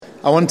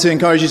I want to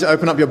encourage you to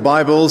open up your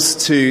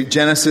Bibles to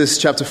Genesis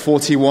chapter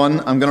 41.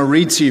 I'm going to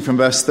read to you from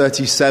verse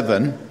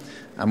 37,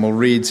 and we'll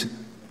read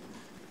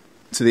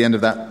to the end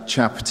of that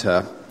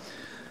chapter.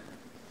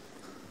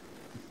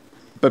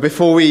 But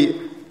before we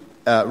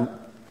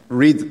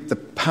read the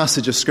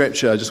passage of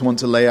Scripture, I just want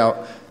to lay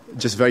out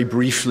just very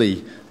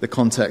briefly the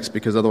context,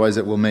 because otherwise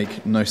it will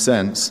make no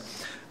sense.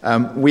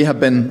 We have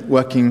been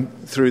working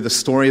through the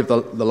story of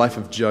the life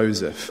of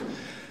Joseph.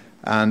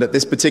 And at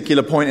this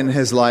particular point in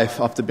his life,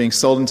 after being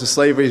sold into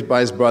slavery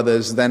by his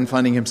brothers, then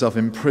finding himself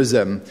in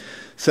prison,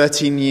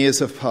 13 years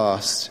have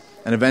passed,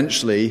 and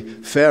eventually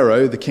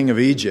Pharaoh, the king of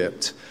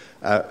Egypt,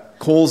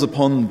 calls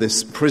upon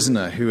this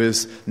prisoner who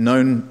is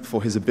known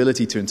for his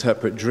ability to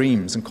interpret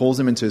dreams, and calls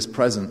him into his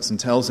presence and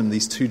tells him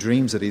these two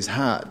dreams that he's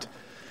had.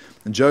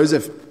 And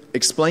Joseph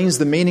explains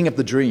the meaning of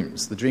the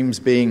dreams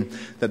being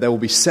that there will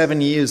be 7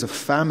 years of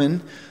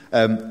famine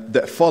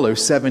that follow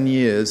 7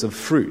 years of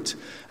fruit,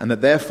 and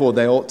that therefore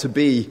there ought to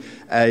be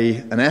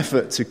an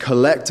effort to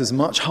collect as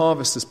much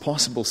harvest as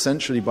possible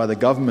centrally by the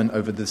government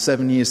over the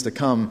 7 years to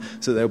come,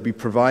 so that they will be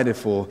provided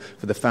for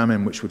the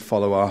famine which would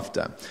follow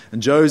after.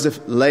 And Joseph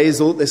lays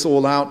this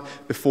all out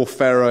before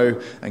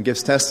Pharaoh and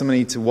gives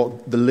testimony to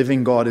what the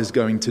living God is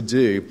going to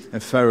do,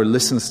 and Pharaoh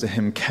listens to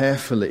him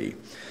carefully.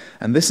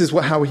 And this is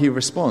how he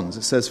responds.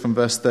 It says from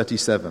verse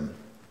 37,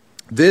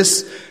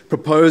 "This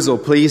proposal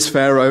pleased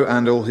Pharaoh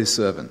and all his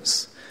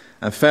servants.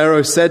 And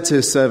Pharaoh said to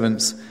his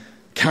servants,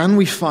 'Can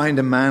we find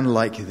a man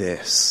like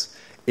this,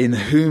 in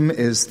whom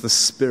is the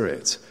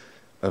Spirit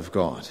of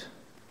God?'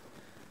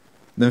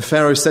 Then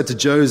Pharaoh said to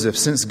Joseph,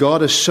 'Since God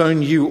has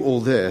shown you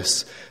all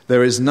this,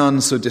 there is none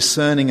so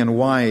discerning and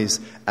wise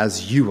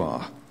as you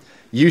are.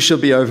 You shall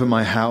be over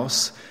my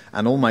house,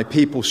 and all my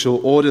people shall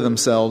order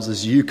themselves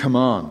as you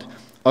command.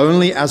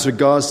 Only as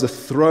regards the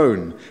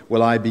throne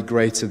will I be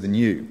greater than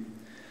you.'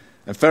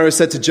 And Pharaoh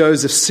said to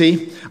Joseph,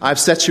 'See, I have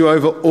set you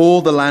over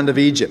all the land of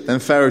Egypt.' Then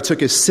Pharaoh took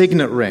his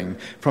signet ring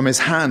from his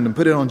hand and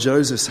put it on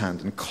Joseph's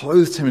hand, and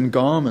clothed him in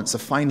garments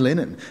of fine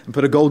linen, and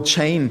put a gold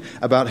chain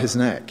about his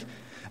neck.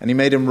 And he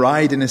made him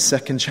ride in his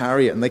second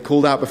chariot, and they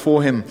called out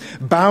before him,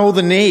 'Bow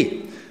the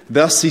knee.'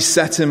 Thus he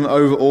set him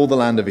over all the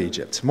land of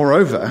Egypt.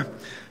 Moreover,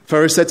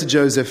 Pharaoh said to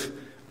Joseph,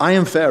 'I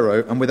am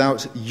Pharaoh, and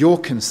without your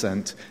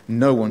consent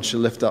no one shall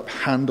lift up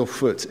hand or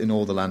foot in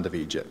all the land of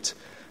Egypt.'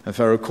 And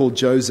Pharaoh called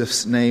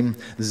Joseph's name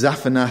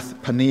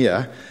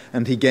Zaphenath-Paneah,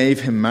 and he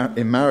gave him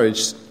in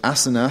marriage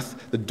Asenath,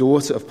 the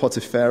daughter of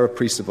Potiphar,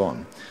 priest of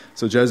On.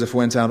 So Joseph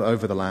went out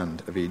over the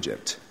land of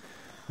Egypt.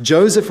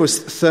 Joseph was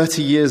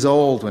 30 years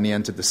old when he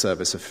entered the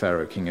service of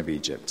Pharaoh, king of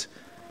Egypt.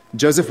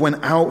 Joseph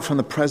went out from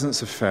the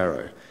presence of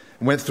Pharaoh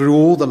and went through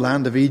all the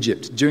land of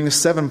Egypt. During the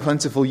 7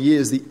 plentiful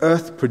years, the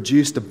earth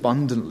produced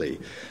abundantly.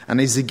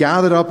 And as he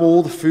gathered up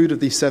all the food of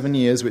these 7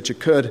 years which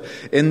occurred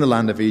in the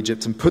land of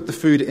Egypt and put the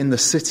food in the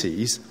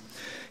cities,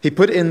 he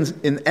put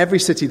in every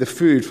city the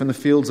food from the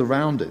fields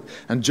around it.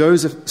 And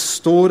Joseph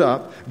stored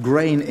up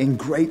grain in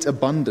great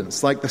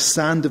abundance, like the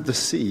sand of the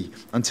sea,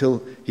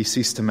 until he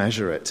ceased to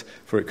measure it,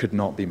 for it could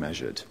not be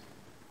measured.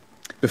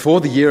 Before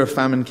the year of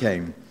famine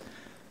came,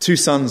 2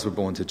 sons were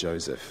born to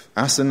Joseph.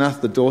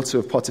 Asenath, the daughter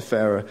of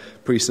Potiphar,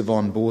 priest of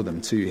On, bore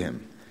them to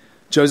him.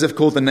 Joseph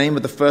called the name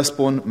of the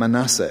firstborn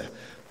Manasseh,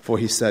 for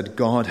he said,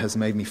 'God has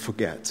made me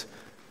forget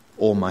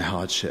all my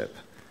hardship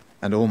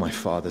and all my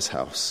father's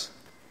house.'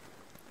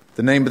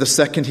 The name of the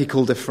second he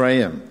called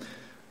Ephraim,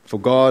 for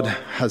God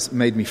has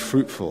made me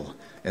fruitful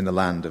in the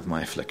land of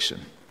my affliction.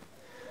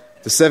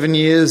 The 7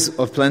 years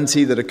of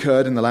plenty that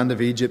occurred in the land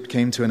of Egypt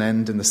came to an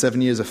end, and the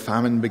 7 years of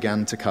famine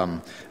began to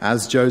come.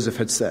 As Joseph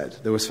had said,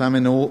 there was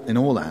famine in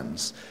all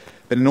lands.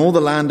 But in all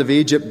the land of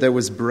Egypt there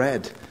was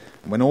bread.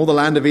 And when all the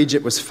land of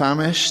Egypt was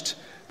famished,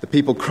 the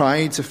people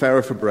cried to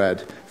Pharaoh for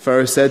bread.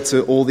 Pharaoh said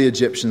to all the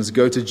Egyptians,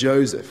 'Go to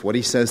Joseph. What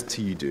he says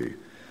to you do.'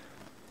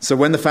 So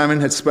when the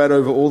famine had spread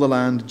over all the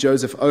land,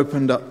 Joseph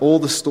opened up all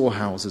the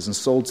storehouses and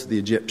sold to the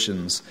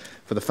Egyptians,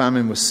 for the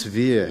famine was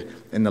severe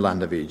in the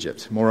land of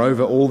Egypt.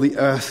 Moreover, all the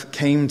earth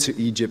came to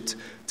Egypt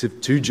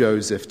to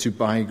Joseph to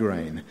buy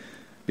grain,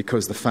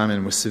 because the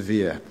famine was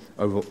severe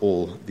over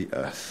all the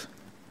earth."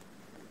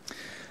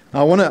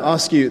 Now, I want to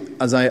ask you,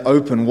 as I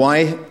open,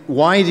 why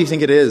do you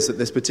think it is that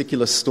this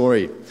particular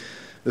story,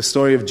 the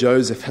story of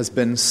Joseph, has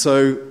been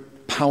so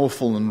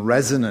powerful and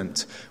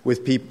resonant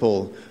with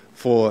people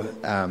for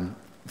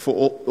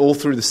all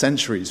through the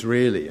centuries,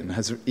 really, and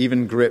has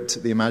even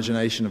gripped the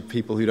imagination of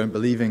people who don't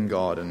believe in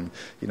God, and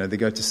they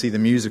go to see the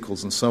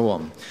musicals and so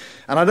on.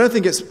 And I don't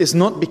think it's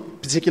not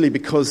particularly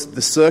because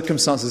the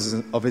circumstances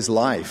of his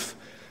life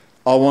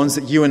are ones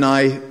that you and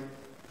I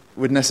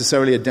would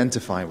necessarily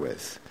identify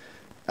with.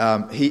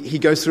 He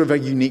goes through a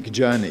very unique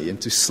journey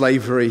into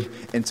slavery,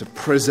 into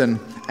prison,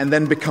 and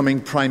then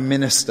becoming prime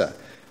minister.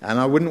 And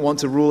I wouldn't want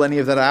to rule any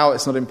of that out.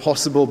 It's not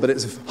impossible, but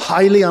it's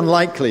highly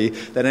unlikely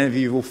that any of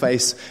you will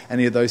face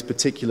any of those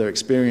particular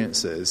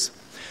experiences.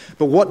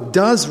 But what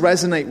does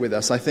resonate with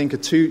us, I think, are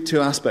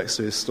two aspects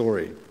to his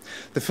story.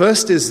 The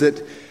first is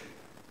that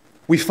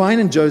we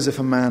find in Joseph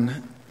a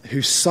man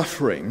whose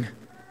suffering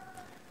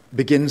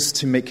begins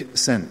to make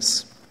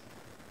sense.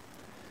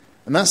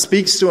 And that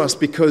speaks to us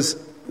because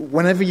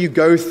whenever you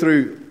go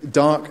through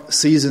dark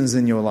seasons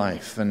in your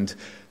life and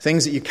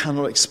things that you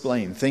cannot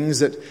explain, things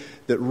that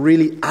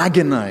really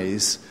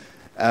agonize,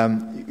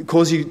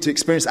 cause you to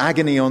experience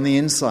agony on the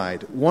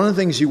inside, one of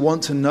the things you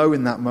want to know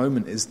in that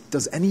moment is,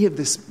 does any of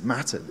this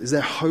matter? Is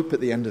there hope at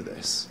the end of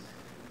this?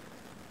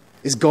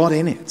 Is God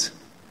in it?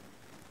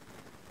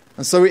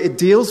 And so it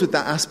deals with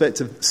that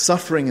aspect of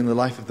suffering in the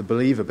life of the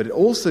believer, but it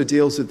also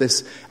deals with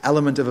this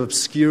element of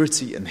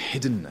obscurity and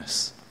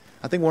hiddenness.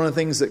 I think one of the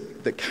things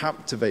that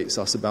captivates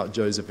us about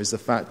Joseph is the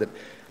fact that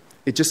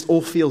it just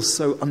all feels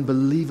so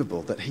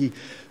unbelievable that he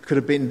could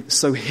have been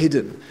so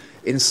hidden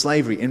in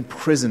slavery, in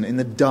prison, in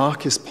the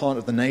darkest part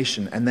of the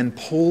nation, and then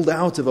pulled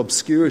out of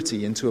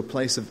obscurity into a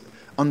place of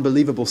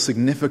unbelievable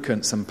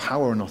significance and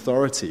power and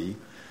authority.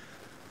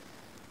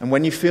 And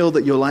when you feel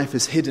that your life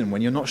is hidden,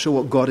 when you're not sure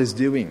what God is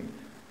doing,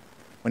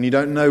 when you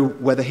don't know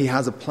whether he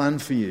has a plan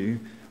for you,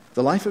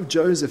 the life of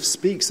Joseph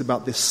speaks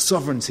about this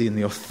sovereignty and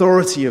the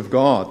authority of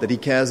God, that he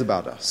cares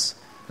about us.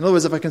 In other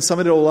words, if I can sum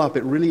it all up,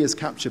 it really is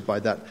captured by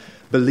that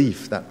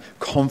belief, that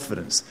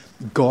confidence.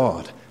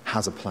 God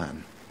has a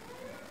plan.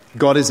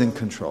 God is in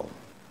control.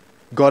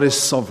 God is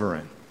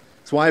sovereign.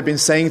 That's why I've been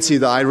saying to you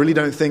that I really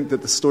don't think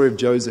that the story of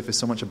Joseph is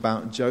so much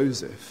about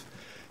Joseph.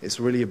 It's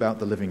really about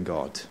the living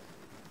God.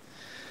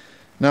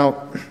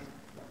 Now,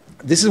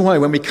 this is why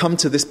when we come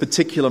to this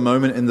particular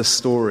moment in the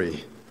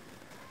story,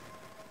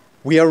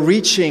 we are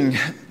reaching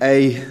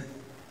a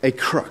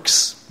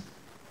crux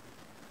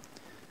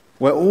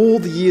where all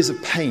the years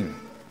of pain,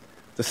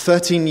 the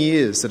 13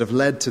 years that have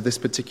led to this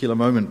particular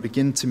moment,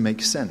 begin to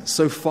make sense.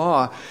 So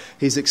far,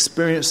 he's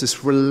experienced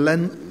this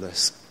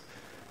relentless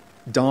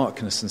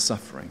darkness and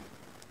suffering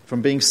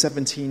from being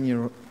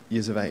 17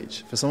 years of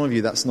age. For some of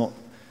you, that's not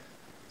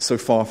so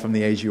far from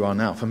the age you are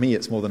now. For me,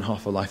 it's more than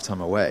half a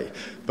lifetime away.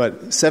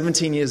 But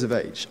 17 years of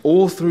age,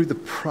 all through the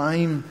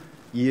prime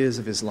years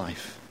of his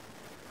life.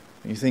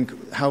 You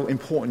think how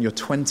important your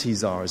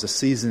 20s are as a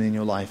season in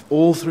your life.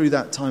 All through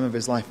that time of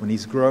his life, when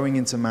he's growing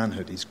into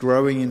manhood, he's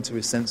growing into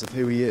his sense of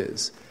who he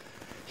is,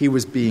 he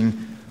was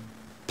being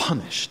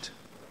punished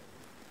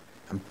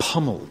and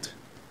pummeled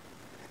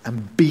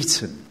and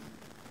beaten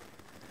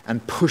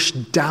and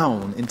pushed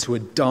down into a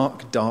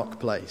dark, dark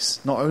place.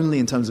 Not only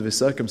in terms of his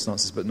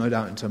circumstances, but no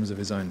doubt in terms of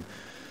his own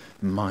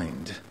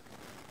mind.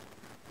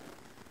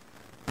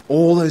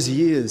 All those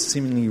years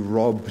seemingly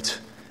robbed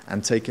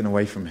and taken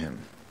away from him.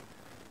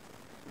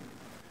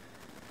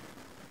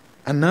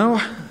 And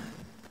now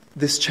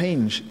this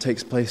change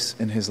takes place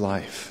in his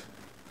life.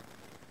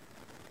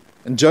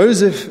 And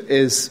Joseph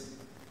is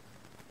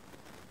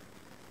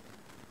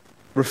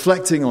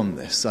reflecting on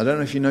this. I don't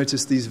know if you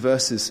noticed these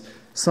verses.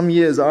 Some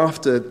years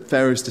after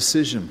Pharaoh's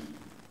decision,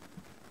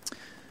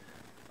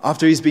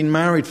 after he's been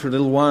married for a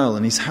little while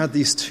and he's had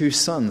these two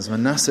sons,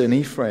 Manasseh and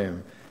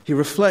Ephraim, he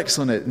reflects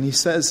on it and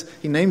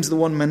he names the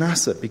one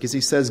Manasseh because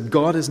he says,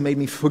 God has made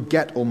me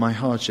forget all my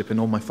hardship in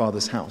all my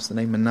father's house. The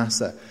name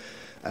Manasseh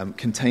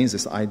contains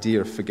this idea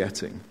of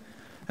forgetting.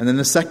 And then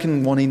the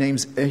second one he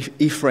names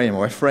Ephraim,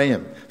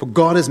 for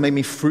God has made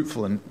me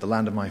fruitful in the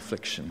land of my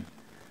affliction.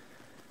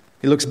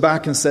 He looks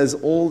back and says,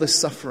 all this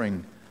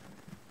suffering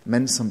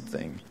meant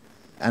something,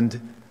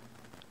 and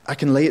I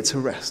can lay it to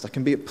rest. I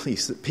can be at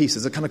peace.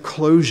 There's a kind of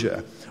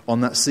closure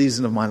on that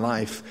season of my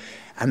life.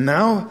 And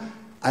now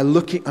I'm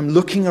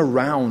looking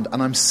around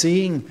and I'm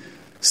seeing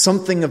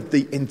something of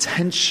the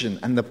intention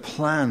and the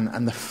plan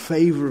and the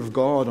favor of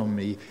God on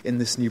me in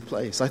this new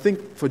place. I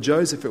think for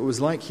Joseph, it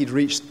was like he'd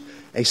reached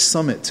a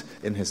summit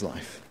in his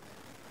life.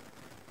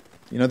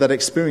 You know that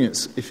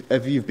experience, if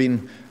ever you've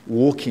been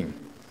walking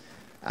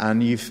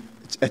and you've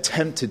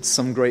attempted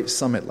some great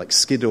summit like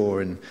Skiddaw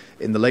in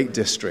the Lake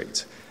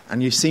District,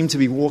 and you seem to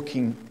be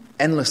walking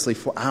endlessly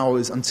for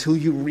hours until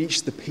you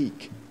reach the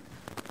peak.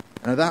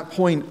 And at that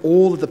point,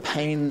 all of the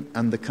pain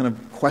and the kind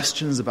of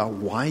questions about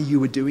why you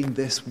were doing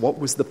this, what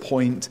was the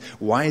point,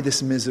 why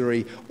this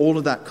misery, all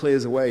of that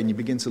clears away and you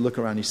begin to look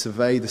around, you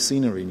survey the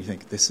scenery and you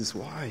think, this is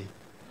why.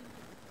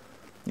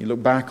 You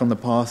look back on the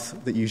path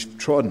that you've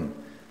trodden.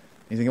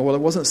 You think, well,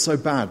 it wasn't so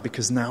bad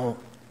because now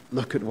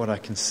look at what I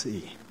can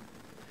see.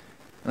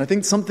 And I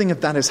think something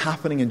of that is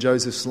happening in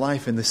Joseph's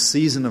life, in this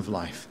season of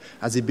life,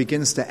 as he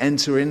begins to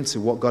enter into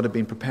what God had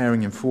been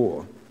preparing him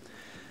for.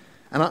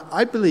 And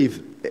I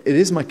believe, it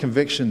is my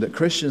conviction that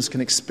Christians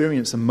can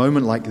experience a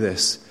moment like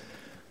this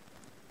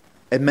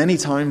at many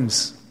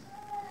times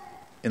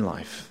in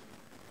life.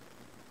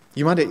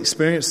 You might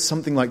experience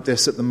something like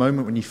this at the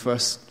moment when you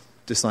first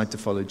decide to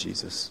follow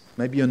Jesus.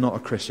 Maybe you're not a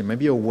Christian.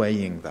 Maybe you're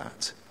weighing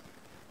that.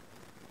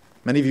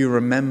 Many of you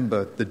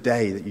remember the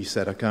day that you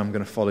said, okay, I'm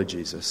going to follow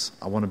Jesus.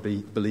 I want to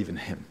believe in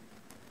him.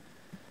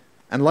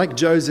 And like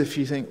Joseph,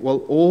 you think, well,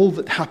 all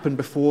that happened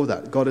before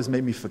that, God has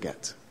made me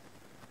forget.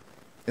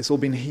 It's all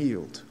been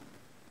healed.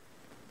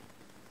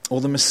 All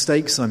the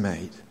mistakes I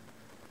made,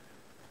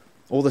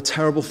 all the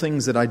terrible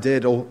things that I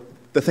did, or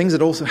the things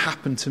that also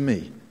happened to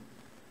me,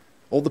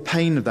 all the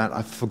pain of that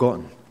I've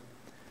forgotten.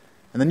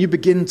 And then you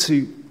begin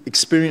to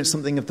experience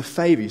something of the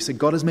favor. You say,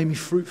 God has made me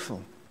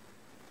fruitful.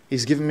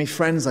 He's given me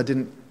friends I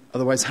didn't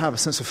otherwise have, a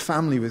sense of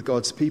family with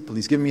God's people.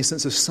 He's given me a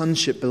sense of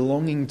sonship,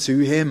 belonging to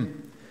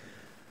Him.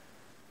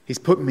 He's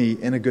put me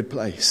in a good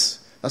place.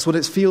 That's what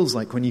it feels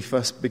like when you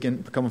first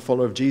become a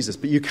follower of Jesus.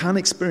 But you can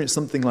experience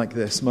something like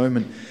this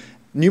moment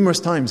numerous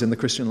times in the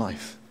Christian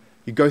life.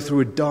 You go through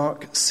a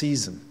dark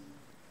season,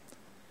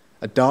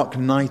 a dark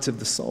night of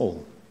the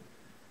soul.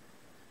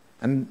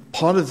 And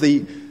part of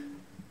the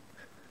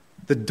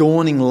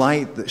dawning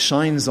light that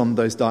shines on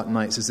those dark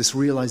nights is this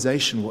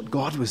realization what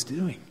God was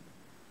doing,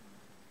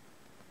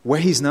 where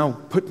He's now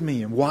put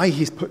me and why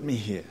He's put me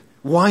here,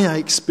 why I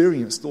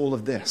experienced all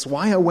of this,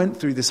 why I went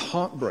through this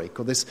heartbreak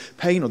or this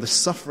pain or this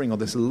suffering or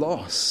this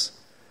loss,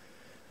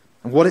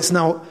 and what it's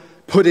now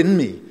put in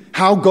me,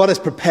 how God has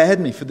prepared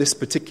me for this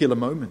particular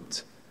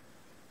moment.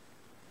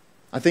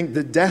 I think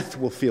that death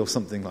will feel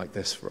something like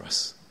this for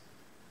us.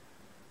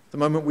 The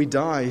moment we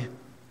die,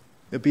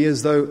 it'll be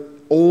as though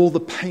all the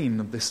pain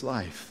of this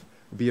life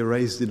will be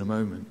erased in a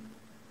moment.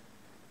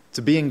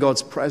 To be in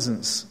God's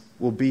presence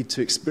will be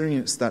to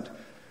experience that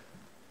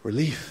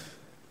relief,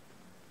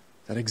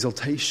 that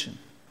exaltation,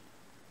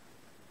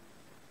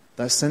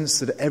 that sense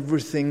that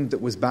everything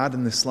that was bad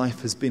in this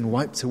life has been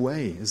wiped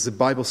away. As the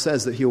Bible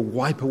says, that He'll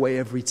wipe away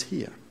every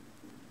tear.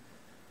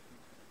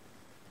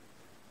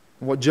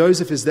 And what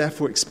Joseph is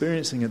therefore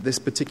experiencing at this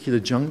particular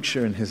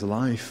juncture in his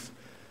life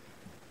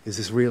is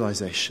this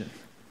realization: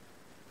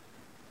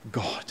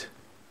 God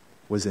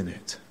was in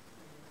it.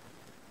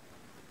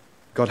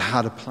 God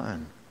had a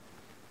plan.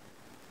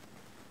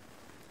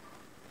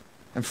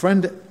 And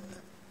friend,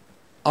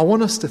 I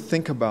want us to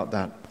think about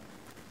that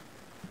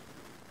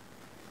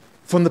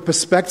from the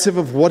perspective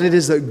of what it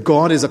is that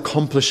God is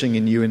accomplishing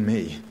in you and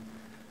me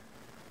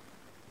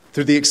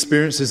through the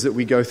experiences that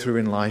we go through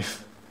in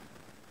life,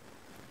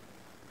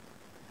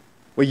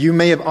 where you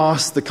may have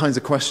asked the kinds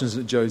of questions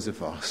that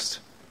Joseph asked.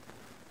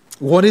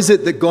 What is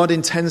it that God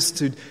intends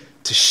to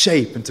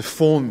shape and to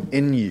form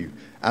in you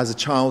as a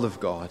child of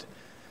God?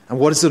 And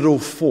what is it all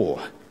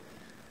for?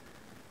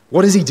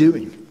 What is He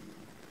doing?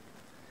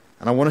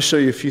 And I want to show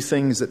you a few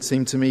things that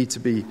seem to me to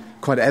be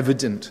quite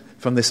evident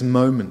from this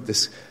moment,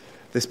 this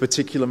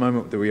particular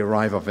moment that we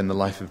arrive at in the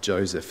life of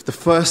Joseph. The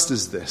first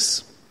is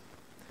this: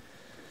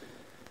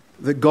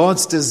 that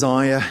God's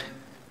desire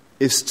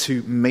is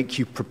to make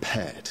you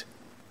prepared.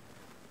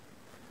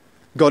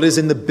 God is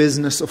in the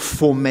business of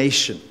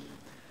formation.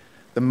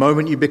 The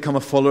moment you become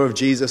a follower of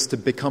Jesus, to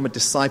become a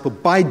disciple,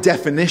 by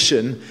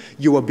definition,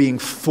 you are being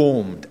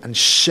formed and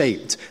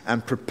shaped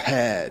and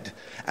prepared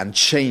and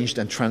changed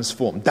and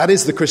transformed. That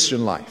is the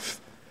Christian life,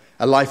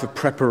 a life of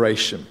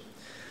preparation.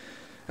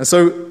 And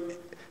so,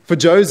 for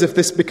Joseph,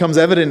 this becomes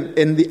evident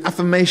in the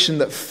affirmation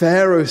that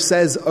Pharaoh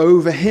says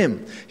over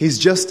him. He's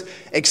just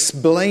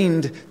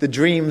explained the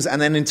dreams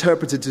and then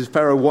interpreted to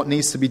Pharaoh what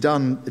needs to be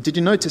done. Did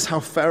you notice how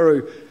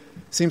Pharaoh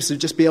seems to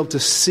just be able to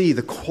see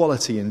the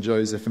quality in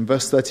Joseph? In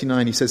verse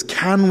 39, he says,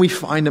 "Can we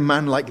find a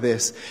man like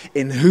this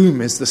in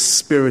whom is the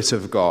Spirit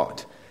of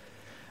God?"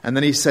 And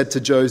then he said to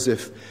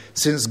Joseph,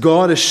 "Since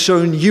God has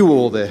shown you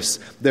all this,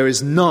 there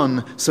is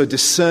none so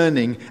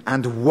discerning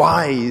and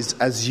wise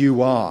as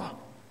you are."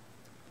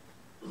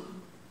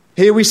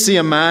 Here we see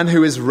a man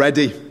who is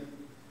ready.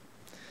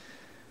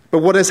 But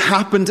what has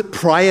happened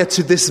prior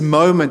to this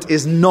moment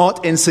is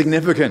not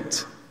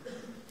insignificant.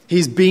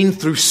 He's been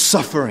through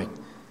suffering.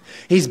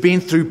 He's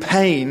been through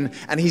pain,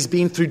 and he's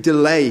been through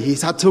delay.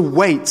 He's had to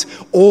wait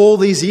all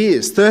these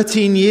years,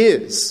 13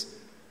 years,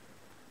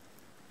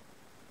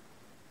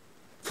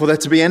 for there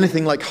to be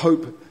anything like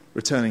hope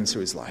returning to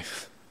his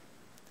life.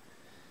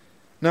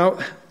 Now,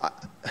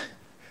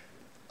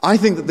 I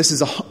think that this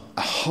is a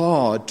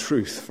hard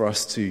truth for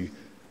us to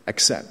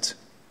accept,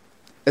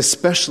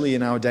 especially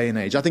in our day and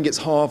age. I think it's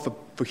hard for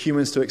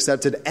humans to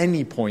accept at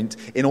any point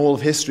in all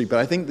of history, but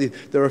I think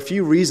there are a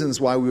few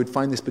reasons why we would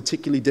find this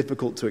particularly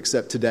difficult to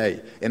accept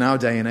today, in our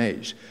day and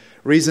age.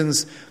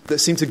 Reasons that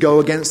seem to go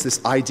against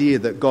this idea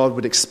that God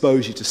would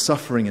expose you to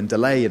suffering and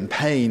delay and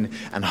pain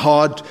and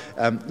hard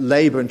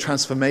labor and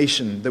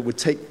transformation that would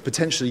take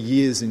potentially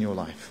years in your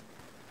life.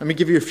 Let me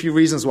give you a few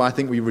reasons why I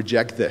think we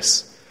reject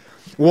this.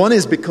 One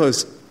is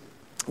because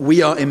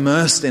we are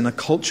immersed in a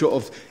culture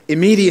of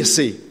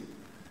immediacy.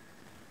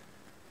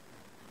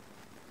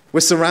 We're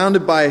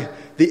surrounded by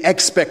the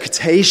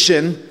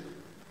expectation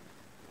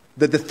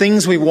that the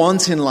things we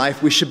want in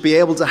life we should be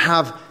able to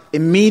have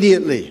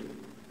immediately.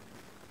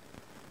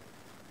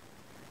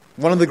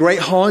 One of the great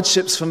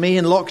hardships for me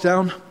in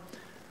lockdown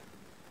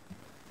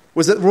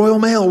was that Royal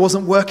Mail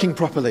wasn't working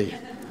properly.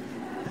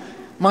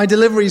 My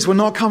deliveries were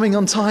not coming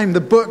on time.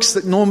 The books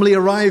that normally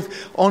arrive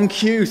on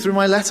cue through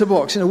my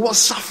letterbox, what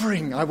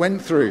suffering I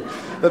went through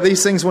that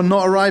these things were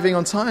not arriving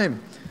on time.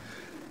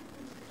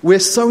 We're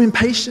so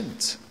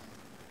impatient.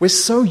 We're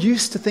so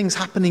used to things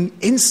happening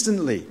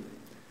instantly.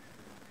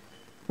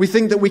 We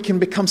think that we can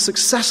become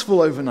successful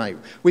overnight.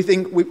 We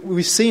think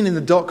we've seen in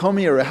the dot-com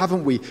era,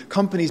 haven't we?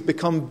 Companies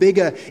become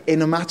bigger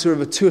in a matter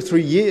of 2 or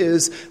 3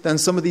 years than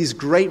some of these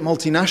great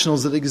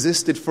multinationals that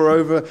existed for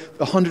over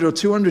 100 or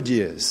 200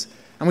 years.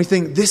 And we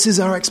think this is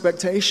our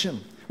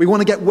expectation. We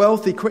want to get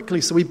wealthy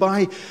quickly, so we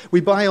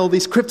buy all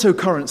these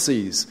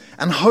cryptocurrencies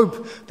and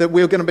hope that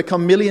we're going to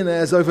become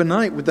millionaires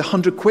overnight with the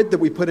 100 quid that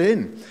we put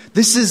in.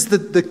 This is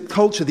the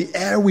culture, the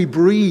air we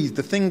breathe,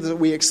 the thing that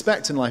we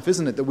expect in life,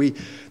 isn't it? That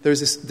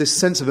there's this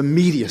sense of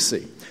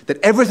immediacy,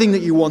 that everything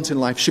that you want in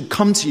life should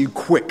come to you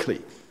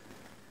quickly.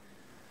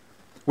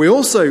 We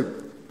also,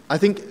 I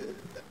think,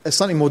 a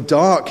slightly more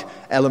dark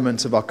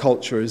element of our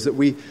culture is that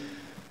we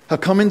have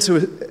come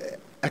into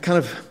a kind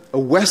of a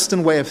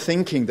Western way of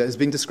thinking that has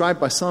been described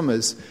by some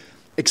as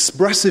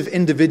expressive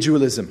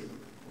individualism.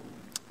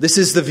 This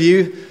is the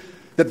view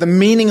that the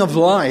meaning of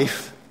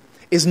life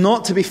is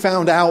not to be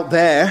found out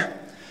there,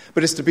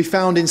 but is to be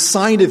found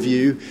inside of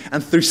you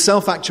and through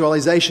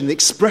self-actualization, the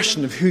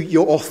expression of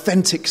your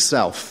authentic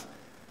self.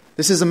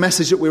 This is a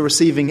message that we're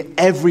receiving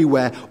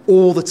everywhere,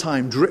 all the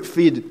time,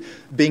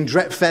 being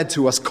drip-fed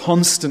to us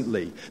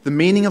constantly. The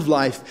meaning of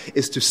life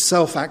is to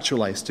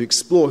self-actualize, to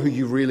explore who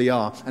you really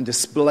are and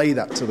display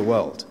that to the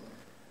world.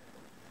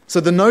 So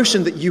the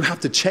notion that you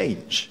have to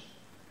change,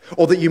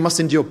 or that you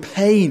must endure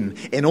pain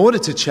in order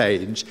to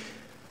change,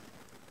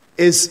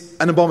 is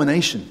an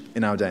abomination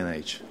in our day and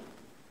age.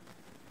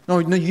 No,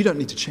 you don't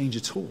need to change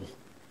at all.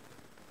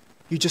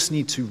 You just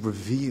need to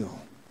reveal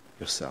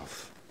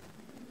yourself.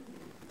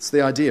 It's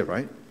the idea,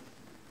 right?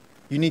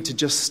 You need to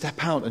just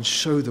step out and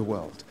show the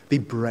world. Be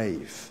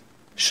brave.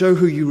 Show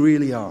who you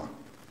really are.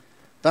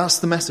 That's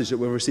the message that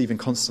we're receiving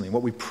constantly,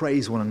 what we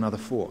praise one another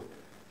for.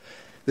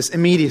 This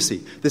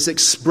immediacy, this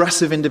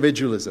expressive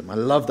individualism. I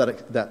love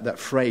that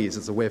phrase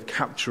as a way of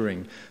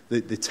capturing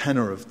the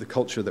tenor of the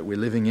culture that we're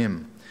living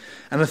in.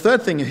 And the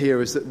third thing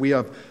here is that we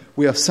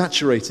are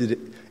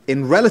saturated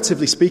in,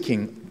 relatively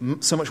speaking,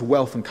 so much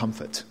wealth and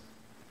comfort.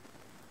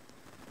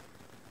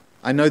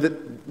 I know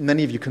that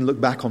many of you can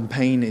look back on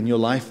pain in your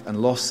life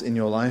and loss in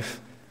your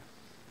life.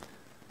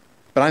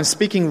 But I'm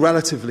speaking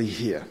relatively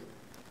here.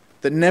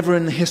 That never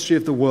in the history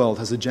of the world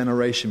has a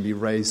generation been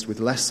raised with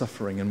less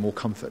suffering and more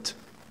comfort.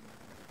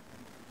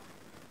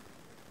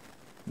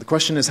 The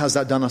question is, has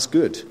that done us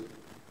good?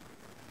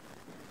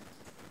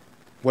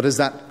 What has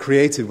that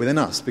created within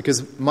us?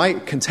 Because my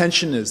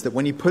contention is that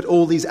when you put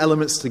all these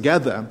elements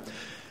together,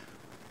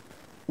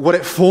 what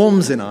it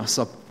forms in us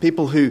are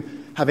people who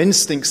have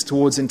instincts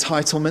towards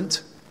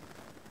entitlement,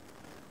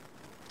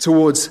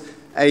 towards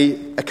a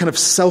kind of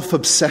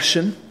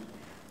self-obsession,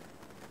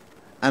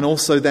 and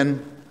also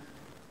then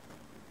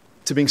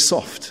to being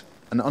soft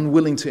and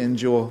unwilling to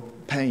endure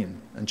pain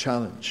and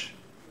challenge.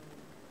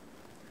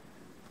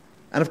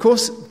 And of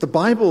course, the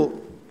Bible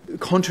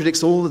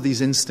contradicts all of these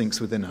instincts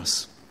within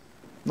us,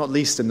 not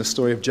least in the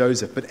story of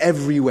Joseph, but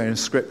everywhere in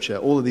Scripture,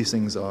 all of these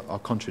things are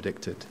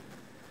contradicted.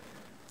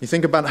 You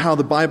think about how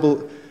the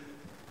Bible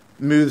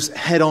moves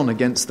head-on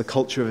against the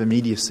culture of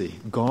immediacy.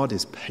 God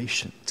is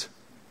patient.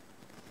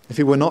 If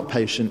he were not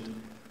patient,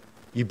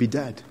 you'd be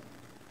dead.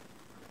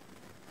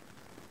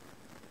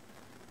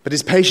 But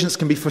his patience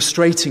can be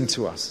frustrating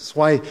to us. That's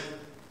why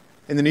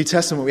in the New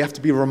Testament we have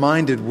to be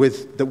reminded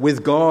that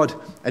with God,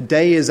 a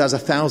day is as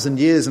 1,000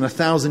 years, and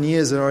 1,000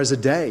 years are as a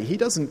day. He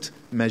doesn't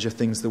measure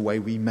things the way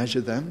we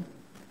measure them.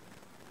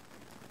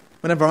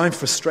 Whenever I'm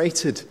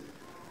frustrated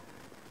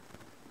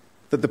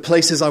that the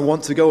places I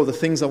want to go or the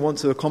things I want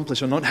to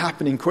accomplish are not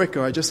happening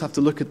quicker, I just have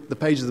to look at the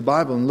pages of the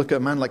Bible and look at a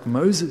man like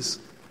Moses.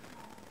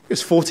 He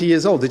was 40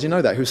 years old. Did you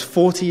know that? He was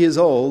 40 years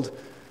old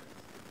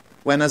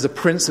when, as a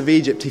prince of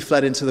Egypt, he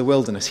fled into the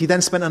wilderness. He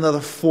then spent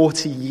another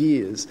 40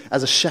 years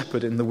as a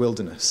shepherd in the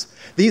wilderness.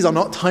 These are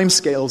not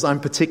timescales I'm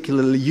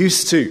particularly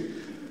used to.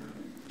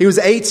 He was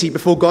 80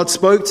 before God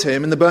spoke to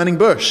him in the burning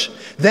bush.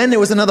 Then it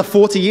was another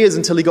 40 years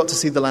until he got to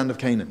see the land of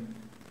Canaan.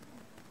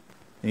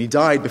 And he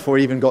died before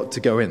he even got to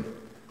go in.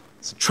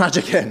 It's a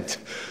tragic end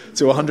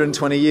to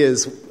 120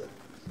 years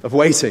of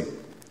waiting.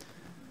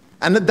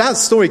 And that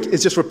story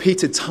is just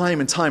repeated time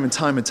and time and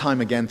time and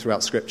time again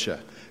throughout Scripture.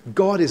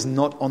 God is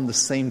not on the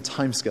same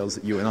timescales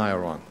that you and I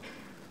are on.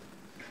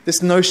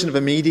 This notion of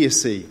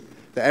immediacy,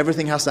 that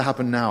everything has to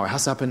happen now, it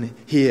has to happen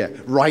here,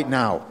 right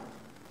now,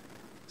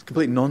 it's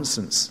complete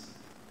nonsense.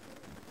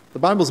 The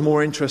Bible's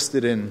more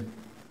interested in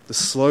the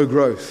slow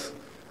growth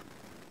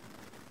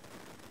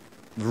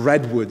of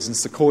redwoods and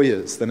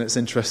sequoias than it's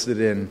interested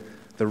in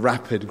the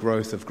rapid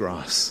growth of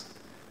grass.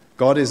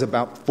 God is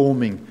about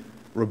forming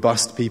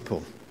robust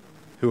people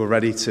who are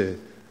ready to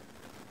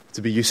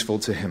be useful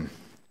to him.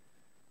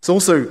 It's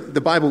also,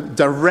 the Bible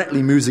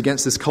directly moves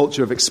against this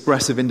culture of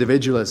expressive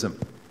individualism.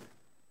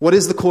 What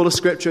is the call of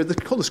Scripture? The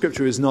call of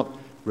Scripture is not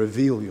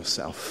reveal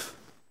yourself.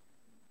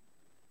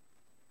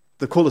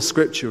 The call of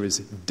Scripture is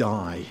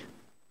die.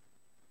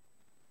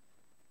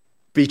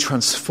 Be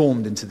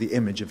transformed into the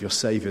image of your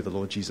Savior, the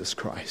Lord Jesus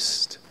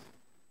Christ.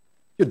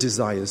 Your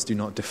desires do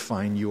not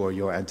define you or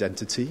your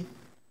identity.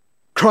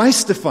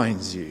 Christ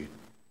defines you.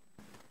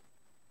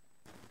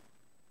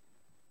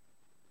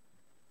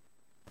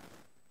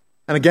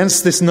 And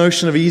against this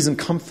notion of ease and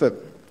comfort,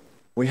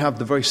 we have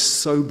the very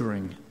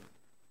sobering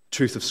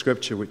truth of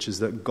Scripture, which is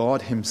that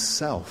God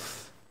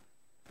himself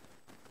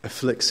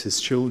afflicts his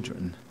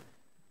children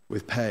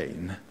with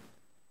pain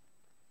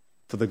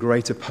for the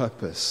greater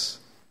purpose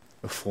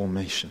of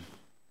formation.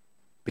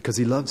 Because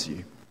he loves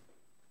you.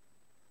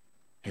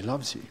 He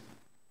loves you.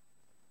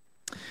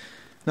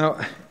 Now,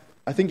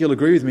 I think you'll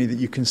agree with me that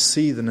you can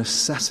see the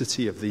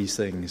necessity of these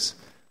things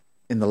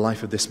in the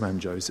life of this man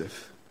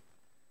Joseph.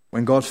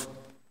 When God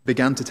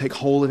began to take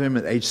hold of him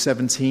at age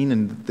 17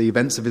 and the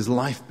events of his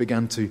life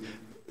began to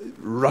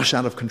rush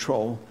out of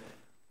control,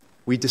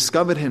 we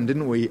discovered him,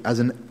 didn't we, as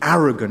an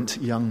arrogant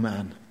young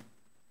man.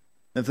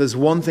 If there's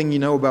one thing you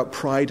know about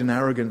pride and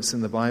arrogance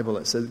in the Bible,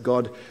 it says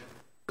God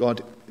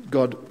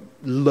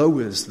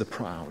lowers the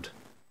proud.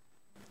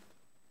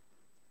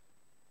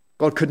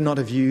 God could not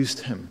have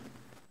used him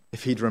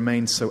if he'd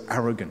remained so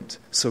arrogant,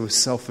 so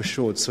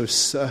self-assured, so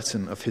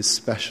certain of his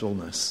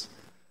specialness.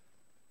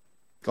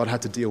 God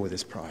had to deal with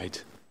his pride.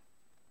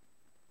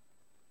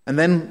 And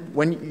then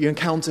when you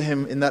encounter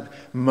him in that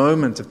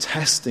moment of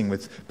testing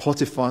with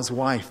Potiphar's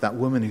wife, that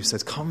woman who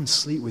says, "Come and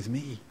sleep with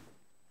me."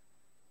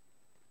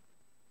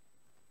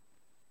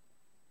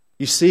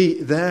 You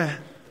see there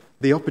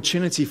the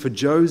opportunity for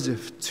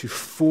Joseph to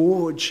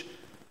forge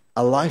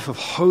a life of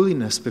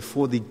holiness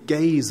before the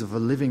gaze of a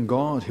living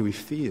God who he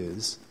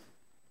fears.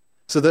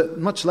 So that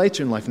much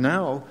later in life,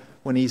 now,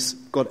 when he's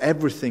got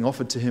everything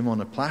offered to him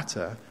on a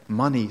platter,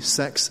 money,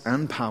 sex,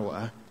 and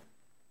power,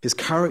 his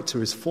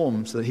character is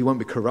formed so that he won't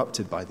be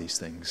corrupted by these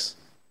things.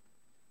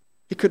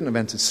 He couldn't have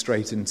entered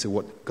straight into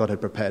what God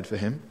had prepared for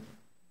him.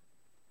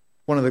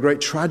 One of the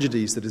great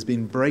tragedies that has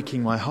been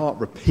breaking my heart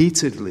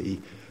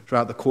repeatedly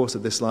throughout the course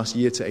of this last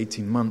year to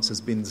 18 months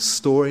has been the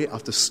story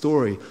after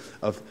story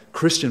of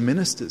Christian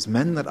ministers,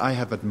 men that I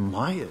have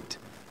admired,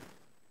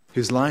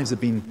 whose lives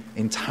have been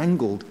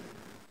entangled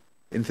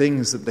in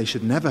things that they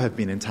should never have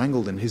been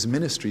entangled in, whose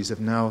ministries have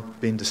now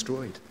been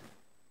destroyed.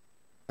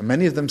 And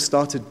many of them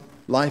started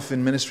life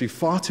in ministry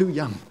far too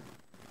young.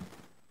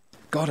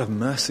 God have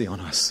mercy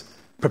on us.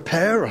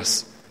 Prepare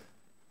us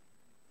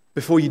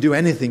before you do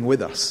anything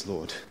with us,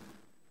 Lord.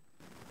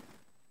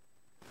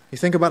 You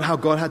think about how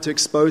God had to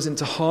expose him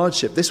to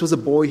hardship. This was a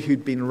boy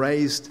who'd been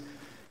raised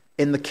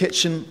in the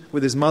kitchen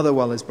with his mother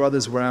while his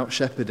brothers were out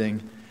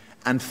shepherding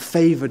and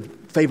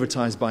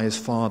favoritized by his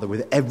father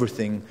with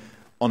everything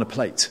on a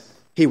plate.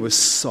 He was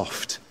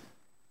soft.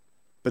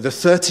 But the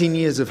 13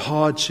 years of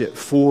hardship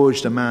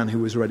forged a man who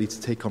was ready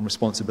to take on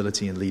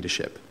responsibility and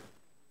leadership.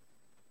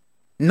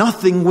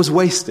 Nothing was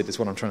wasted, is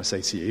what I'm trying to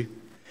say to you.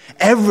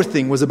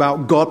 Everything was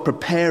about God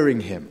preparing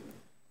him.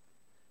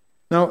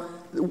 Now,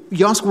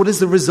 you ask, what is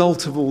the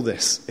result of all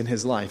this in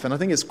his life? And I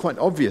think it's quite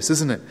obvious,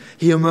 isn't it?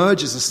 He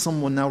emerges as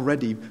someone now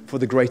ready for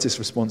the greatest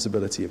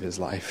responsibility of his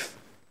life.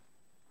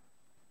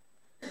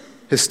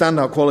 His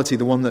standout quality,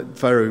 the one that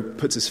Pharaoh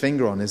puts his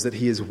finger on, is that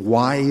he is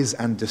wise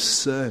and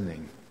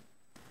discerning.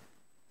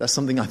 That's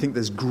something I think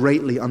that's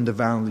greatly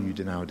undervalued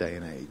in our day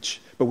and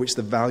age, but which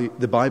the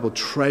Bible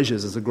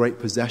treasures as a great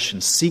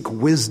possession. Seek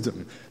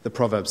wisdom, the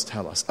Proverbs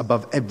tell us,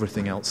 above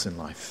everything else in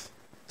life.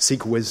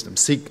 Seek wisdom.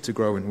 Seek to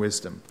grow in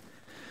wisdom.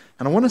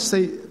 And I want to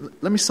say,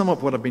 let me sum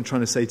up what I've been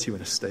trying to say to you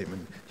in a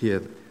statement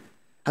here.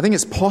 I think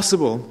it's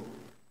possible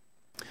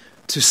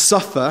to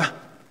suffer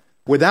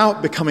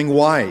without becoming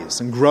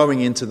wise and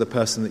growing into the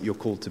person that you're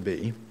called to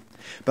be.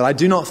 But I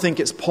do not think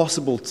it's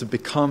possible to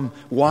become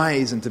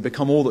wise and to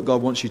become all that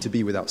God wants you to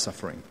be without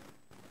suffering.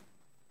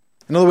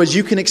 In other words,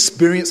 you can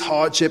experience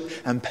hardship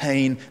and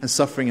pain and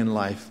suffering in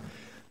life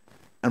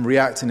and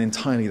react in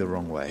entirely the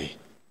wrong way.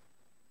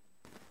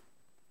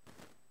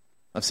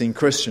 I've seen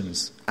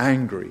Christians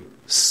angry,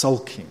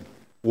 sulking,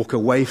 walk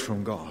away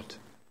from God.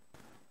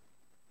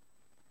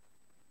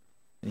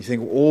 And you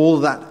think all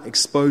that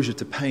exposure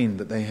to pain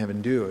that they have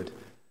endured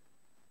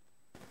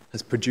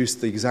has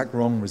produced the exact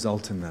wrong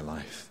result in their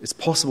life. It's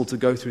possible to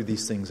go through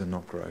these things and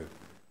not grow.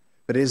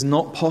 But it is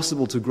not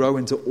possible to grow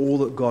into all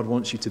that God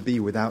wants you to be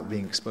without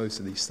being exposed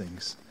to these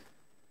things.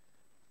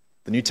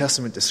 The New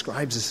Testament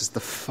describes this as the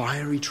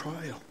fiery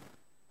trial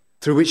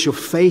through which your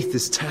faith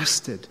is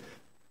tested,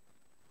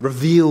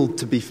 revealed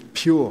to be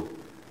pure.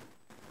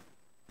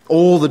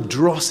 All the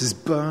dross is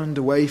burned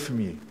away from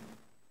you.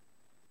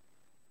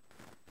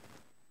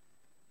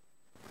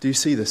 Do you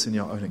see this in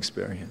your own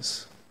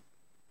experience?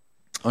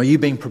 Are you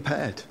being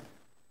prepared?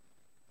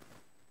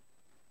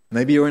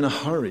 Maybe you're in a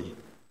hurry.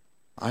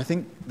 I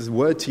think the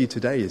word to you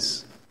today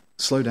is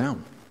slow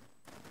down.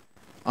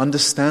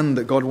 Understand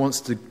that God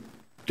wants to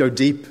go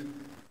deep,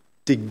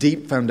 dig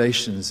deep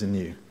foundations in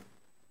you.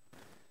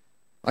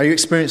 Are you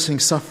experiencing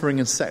suffering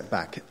and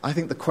setback? I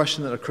think the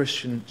question that a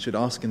Christian should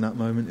ask in that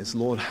moment is,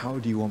 Lord, how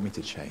do you want me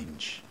to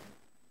change?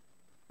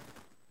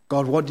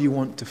 God, what do you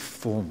want to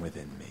form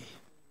within me?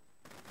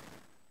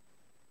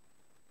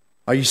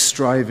 Are you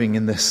striving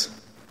in this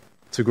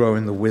to grow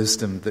in the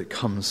wisdom that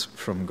comes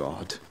from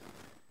God?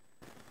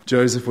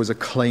 Joseph was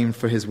acclaimed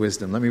for his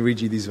wisdom. Let me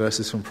read you these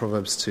verses from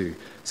Proverbs 2.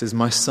 It says,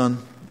 "My son,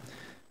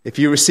 if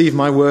you receive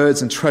my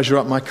words and treasure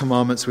up my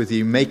commandments with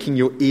you, making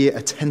your ear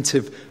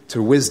attentive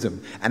to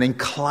wisdom and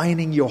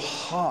inclining your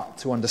heart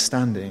to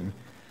understanding,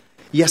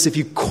 Yes, if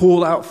you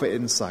call out for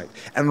insight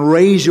and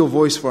raise your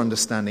voice for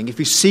understanding, if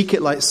you seek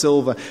it like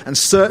silver and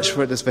search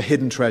for it as for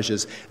hidden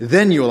treasures,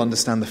 then you will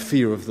understand the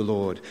fear of the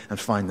Lord and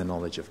find the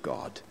knowledge of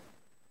God.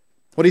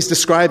 What he's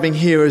describing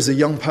here is a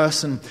young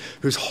person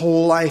whose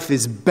whole life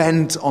is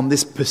bent on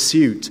this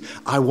pursuit.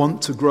 I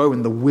want to grow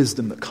in the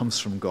wisdom that comes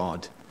from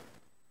God.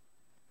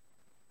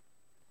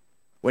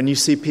 When you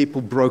see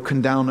people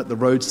broken down at the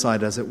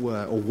roadside, as it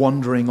were, or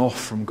wandering off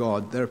from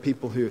God, they are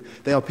people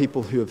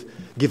who have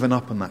given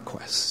up on that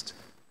quest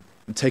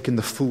and taken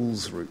the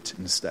fool's route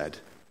instead.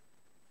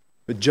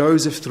 But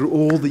Joseph, through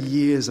all the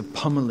years of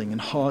pummeling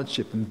and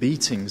hardship and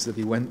beatings that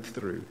he went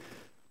through,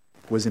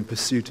 was in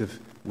pursuit of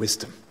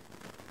wisdom.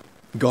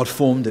 God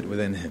formed it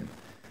within him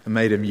and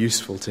made him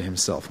useful to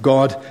himself.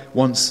 God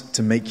wants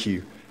to make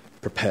you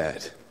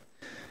prepared.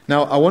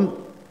 Now, I want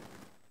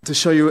to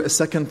show you a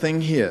second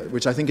thing here,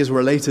 which I think is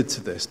related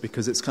to this,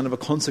 because it's kind of a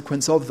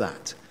consequence of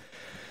that.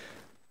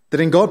 That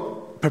in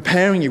God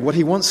preparing you, what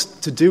he wants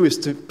to do is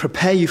to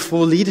prepare you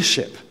for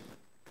leadership.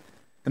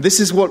 And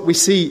this is what we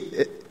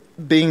see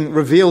being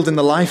revealed in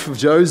the life of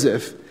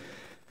Joseph.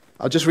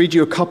 I'll just read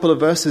you a couple of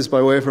verses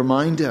by way of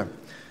reminder.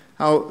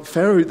 How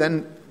Pharaoh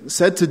then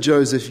said to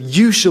Joseph,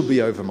 "You shall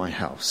be over my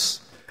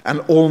house, and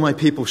all my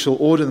people shall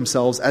order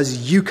themselves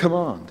as you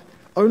command.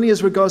 Only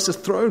as regards the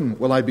throne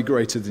will I be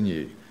greater than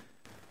you."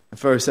 And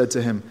Pharaoh said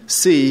to him,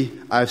 "See,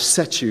 I have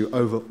set you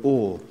over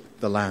all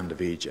the land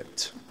of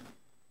Egypt."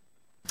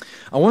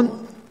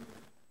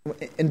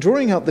 In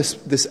drawing out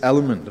this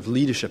element of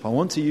leadership, I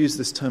want to use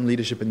this term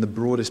leadership in the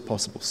broadest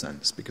possible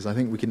sense, because I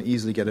think we can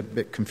easily get a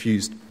bit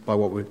confused by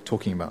what we're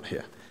talking about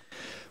here.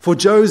 For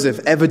Joseph,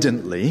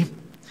 evidently,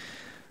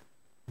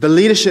 the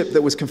leadership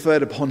that was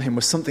conferred upon him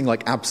was something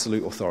like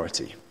absolute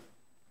authority.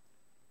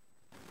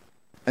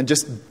 And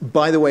just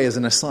by the way, as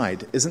an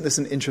aside, isn't this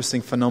an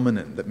interesting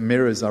phenomenon that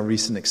mirrors our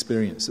recent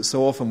experience? That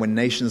so often when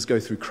nations go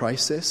through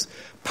crisis,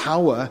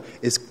 power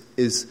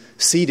is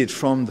ceded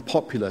from the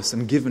populace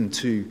and given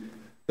to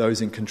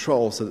those in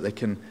control so that they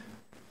can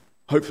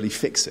hopefully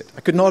fix it.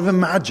 I could not have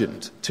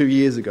imagined 2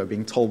 years ago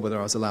being told whether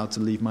I was allowed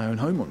to leave my own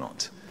home or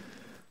not.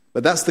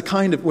 But that's the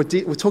kind of, we're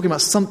talking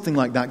about something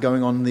like that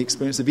going on in the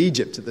experience of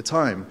Egypt at the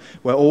time,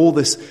 where all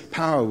this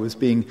power was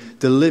being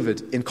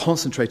delivered and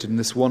concentrated in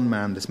this one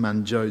man, this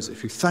man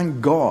Joseph, who, thank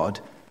God,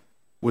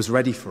 was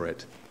ready for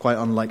it, quite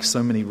unlike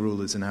so many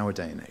rulers in our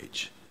day and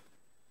age.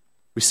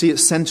 We see it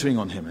centering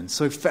on him, and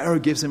so Pharaoh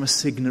gives him a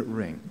signet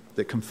ring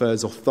that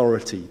confers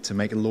authority to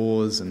make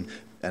laws and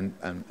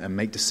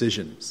make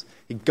decisions.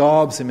 He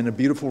garbs him in a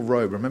beautiful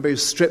robe. Remember, he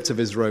was stripped of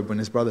his robe when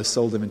his brothers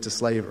sold him into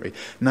slavery.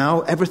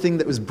 Now everything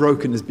that was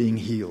broken is being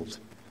healed.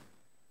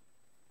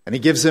 And he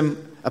gives him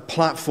a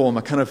platform,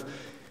 a kind of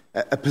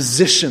a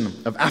position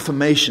of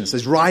affirmation.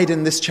 Says, "Ride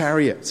in this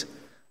chariot,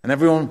 and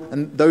everyone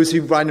and those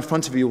who ride in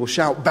front of you will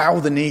shout, 'Bow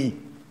the knee.'"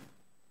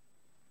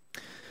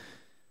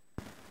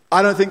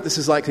 I don't think this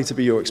is likely to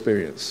be your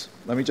experience.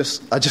 I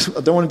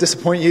don't want to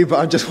disappoint you, but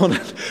I just want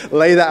to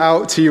lay that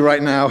out to you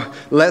right now.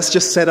 Let's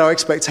just set our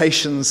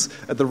expectations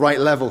at the right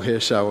level here,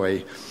 shall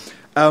we?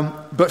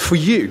 But for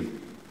you,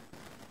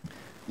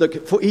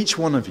 look, for each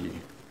one of you,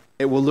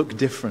 it will look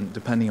different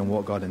depending on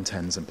what God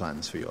intends and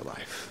plans for your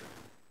life.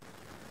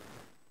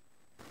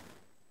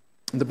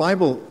 The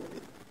Bible,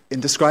 in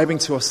describing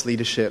to us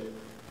leadership,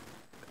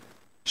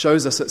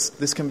 shows us that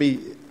this can be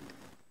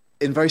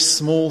in very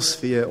small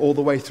sphere all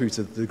the way through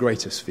to the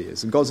greater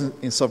spheres. And God's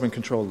in sovereign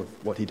control of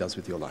what he does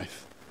with your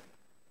life.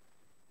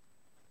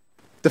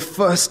 The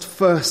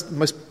first,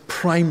 most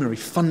primary,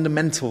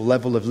 fundamental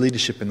level of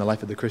leadership in the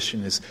life of the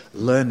Christian is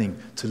learning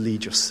to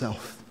lead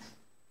yourself.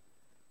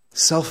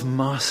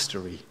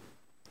 Self-mastery,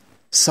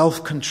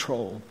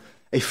 self-control,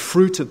 a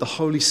fruit of the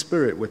Holy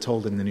Spirit, we're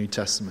told in the New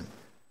Testament.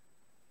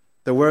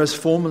 That whereas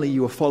formerly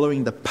you were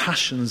following the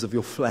passions of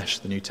your flesh,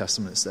 the New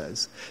Testament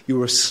says, you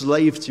were a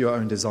slave to your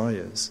own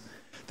desires.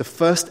 The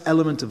first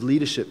element of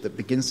leadership that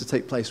begins to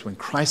take place when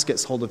Christ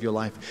gets hold of your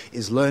life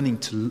is learning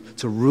to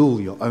rule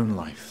your own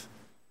life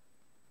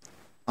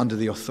under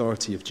the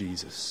authority of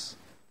Jesus.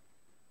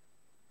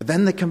 But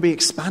then there can be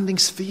expanding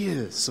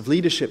spheres of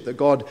leadership that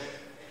God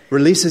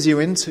releases you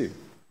into.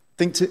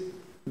 Think to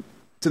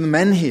the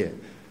men here.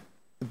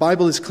 The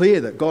Bible is clear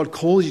that God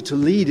calls you to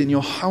lead in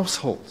your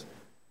household,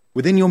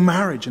 within your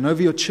marriage, and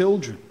over your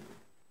children.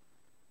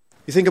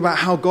 You think about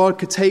how God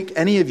could take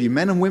any of you,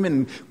 men and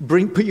women,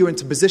 put you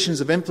into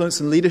positions of influence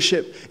and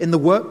leadership in the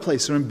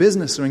workplace or in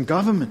business or in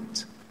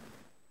government.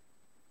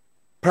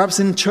 Perhaps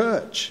in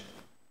church.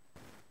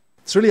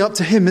 It's really up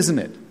to him, isn't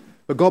it?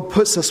 But God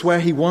puts us where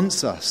he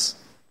wants us.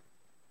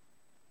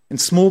 In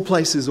small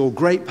places or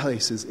great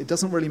places, it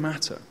doesn't really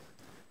matter.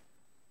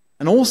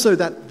 And also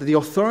that the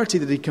authority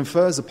that he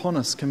confers upon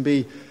us can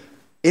be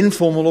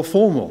informal or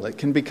formal. It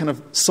can be kind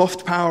of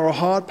soft power or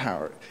hard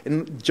power.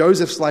 In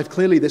Joseph's life,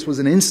 clearly this was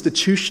an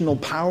institutional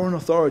power and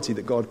authority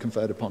that God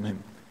conferred upon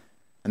him.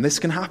 And this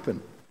can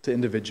happen to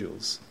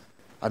individuals.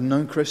 I've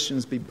known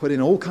Christians be put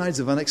in all kinds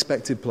of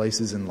unexpected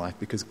places in life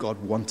because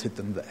God wanted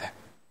them there.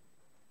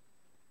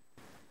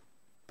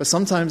 But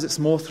sometimes it's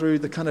more through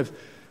the kind of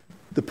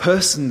the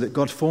person that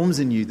God forms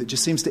in you that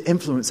just seems to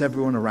influence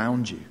everyone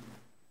around you.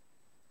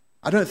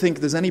 I don't think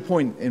there's any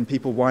point in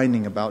people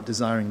whining about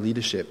desiring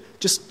leadership.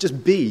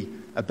 Just be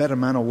a better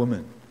man or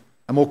woman,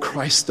 a more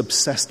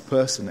Christ-obsessed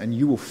person, and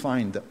you will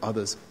find that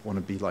others want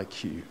to be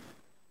like you.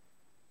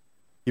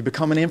 You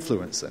become an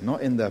influencer,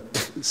 not in the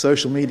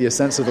social media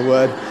sense of the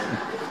word.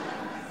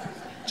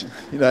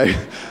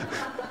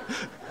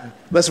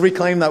 Let's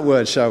reclaim that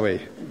word, shall we?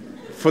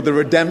 For the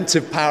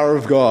redemptive power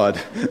of God.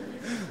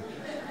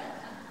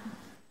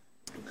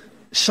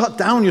 Shut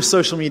down your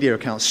social media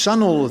accounts.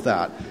 Shun all of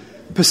that.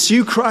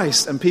 Pursue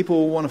Christ and people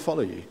will want to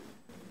follow you.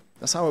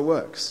 That's how it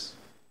works.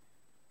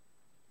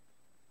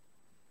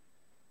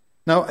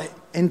 Now,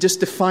 in just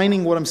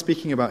defining what I'm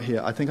speaking about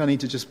here, I think I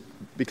need to just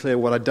be clear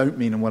what I don't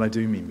mean and what I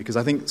do mean. Because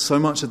I think so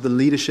much of the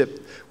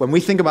leadership, when we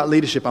think about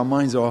leadership, our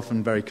minds are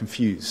often very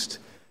confused.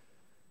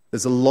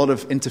 There's a lot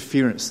of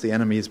interference the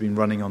enemy has been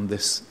running on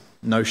this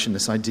notion,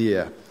 this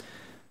idea.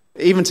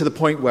 Even to the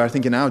point where I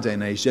think in our day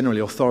and age, generally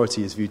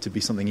authority is viewed to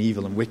be something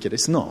evil and wicked.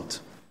 It's not.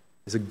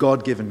 It's a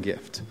God-given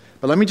gift.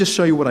 But let me just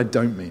show you what I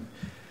don't mean.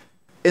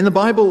 In the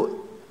Bible,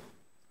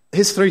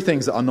 here's three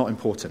things that are not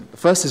important. The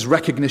first is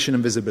recognition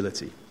and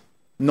visibility.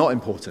 Not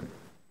important.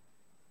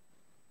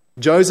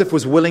 Joseph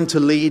was willing to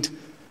lead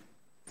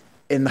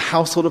in the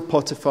household of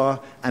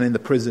Potiphar and in the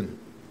prison.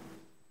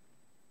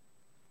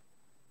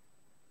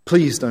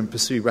 Please don't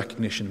pursue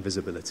recognition and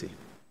visibility.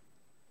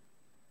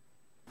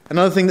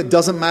 Another thing that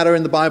doesn't matter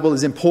in the Bible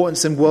is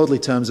importance in worldly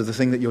terms of the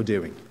thing that you're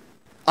doing.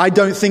 I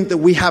don't think that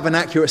we have an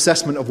accurate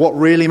assessment of what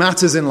really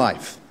matters in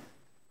life.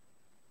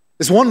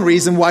 There's one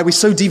reason why we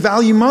so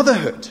devalue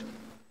motherhood.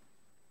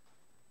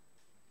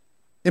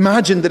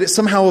 Imagine that it's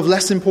somehow of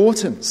less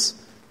importance.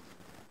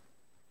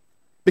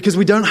 Because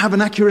we don't have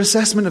an accurate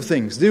assessment of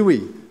things, do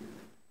we?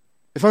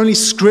 If only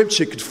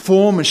Scripture could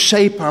form and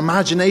shape our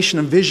imagination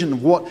and vision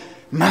of what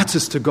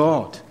matters to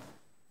God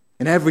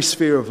in every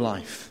sphere of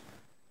life.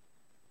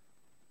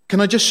 Can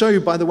I just show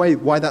you, by the way,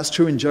 why that's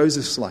true in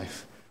Joseph's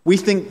life? You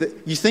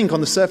think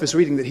on the surface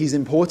reading that he's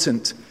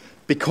important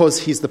because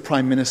he's the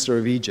prime minister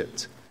of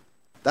Egypt.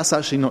 That's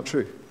actually not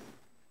true.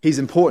 He's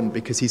important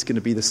because he's going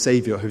to be the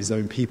savior of his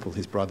own people,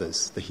 his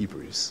brothers, the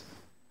Hebrews.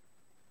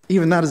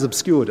 Even that is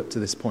obscured up to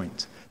this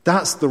point.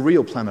 That's the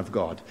real plan of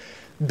God.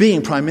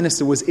 Being prime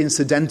minister was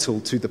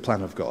incidental to the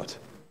plan of God.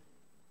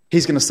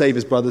 He's going to save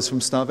his brothers from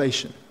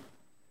starvation.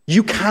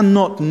 You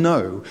cannot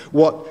know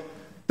whether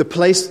the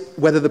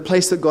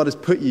place that God has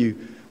put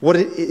you, what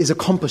it is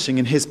accomplishing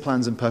in his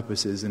plans and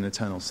purposes in an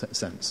eternal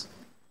sense,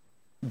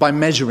 by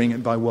measuring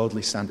it by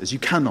worldly standards. You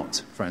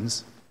cannot,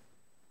 friends.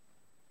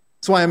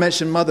 That's why I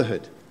mentioned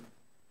motherhood.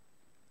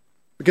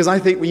 Because I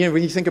think, when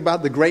you think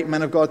about the great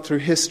men of God through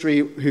history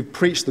who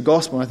preached the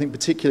gospel, I think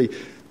particularly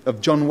of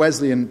John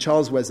Wesley and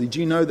Charles Wesley, do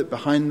you know that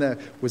behind there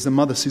was the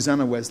mother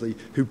Susanna Wesley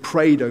who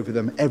prayed over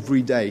them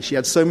every day? She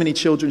had so many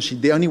children,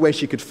 the only way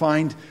she could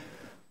find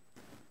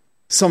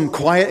some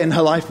quiet in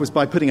her life was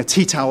by putting a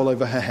tea towel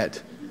over her head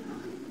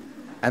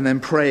and then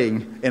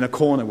praying in a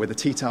corner with a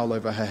tea towel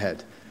over her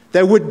head.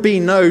 There would be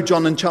no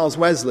John and Charles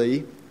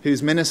Wesley,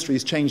 whose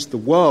ministries changed the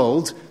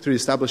world through the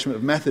establishment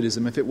of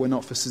Methodism, if it were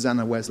not for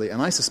Susanna Wesley.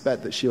 And I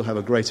suspect that she'll have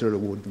a greater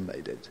reward than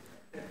they did.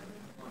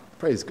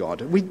 Praise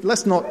God.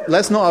 Let's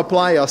not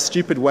apply our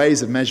stupid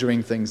ways of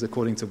measuring things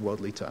according to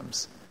worldly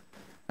terms.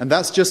 And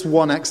that's just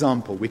one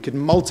example. We could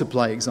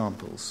multiply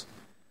examples.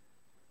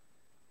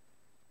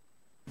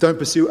 Don't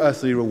pursue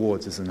earthly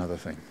rewards is another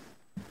thing.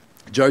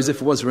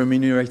 Joseph was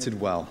remunerated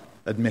well,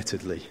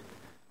 admittedly.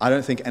 I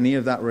don't think any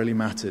of that really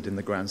mattered in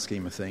the grand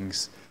scheme of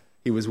things.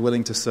 He was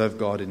willing to serve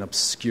God in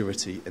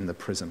obscurity in the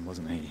prison,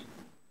 wasn't he?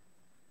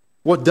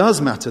 What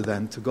does matter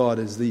then to God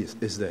is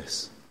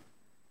this.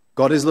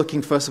 God is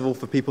looking, first of all,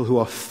 for people who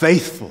are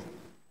faithful.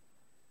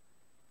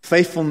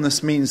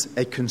 Faithfulness means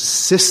a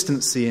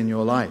consistency in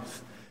your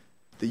life,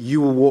 that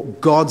you will walk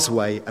God's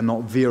way and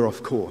not veer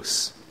off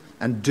course,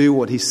 and do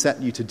what he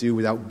set you to do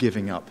without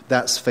giving up.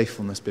 That's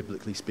faithfulness,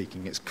 biblically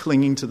speaking. It's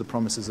clinging to the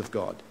promises of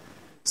God.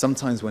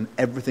 Sometimes when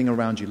everything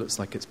around you looks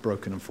like it's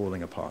broken and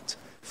falling apart.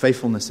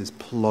 Faithfulness is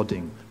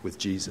plodding with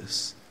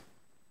Jesus.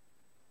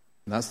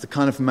 And that's the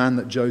kind of man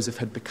that Joseph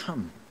had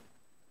become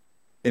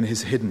in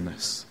his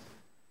hiddenness.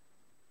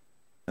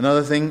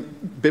 Another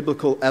thing,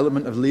 biblical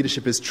element of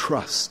leadership is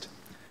trust.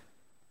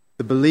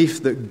 The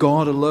belief that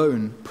God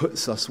alone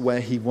puts us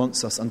where he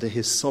wants us under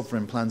his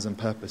sovereign plans and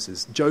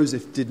purposes.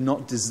 Joseph did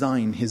not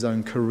design his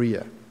own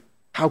career.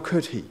 How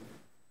could he?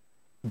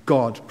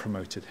 God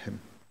promoted him.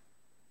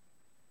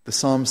 The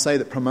Psalms say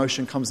that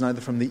promotion comes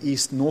neither from the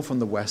east nor from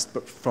the west,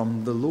 but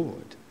from the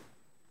Lord.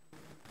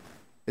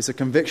 It's a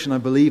conviction I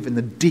believe in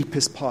the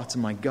deepest part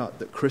of my gut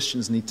that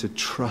Christians need to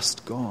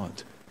trust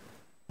God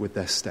with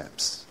their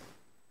steps.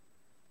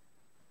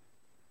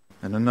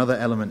 And another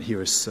element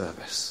here is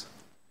service.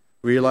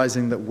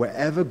 Realizing that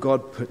wherever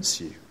God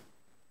puts you,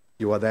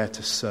 you are there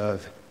to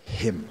serve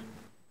him.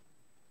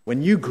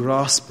 When you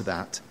grasp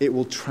that, it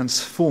will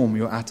transform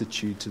your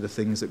attitude to the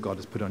things that God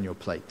has put on your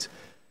plate.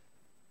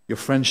 Your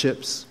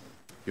friendships,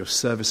 your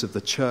service of the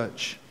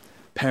church,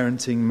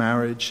 parenting,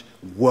 marriage,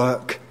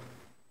 work,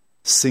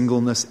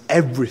 singleness,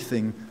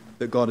 everything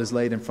that God has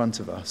laid in front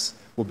of us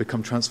will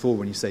become transformed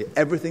when you say,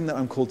 everything that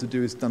I'm called to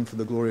do is done for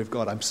the glory of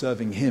God. I'm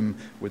serving him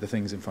with the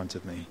things in front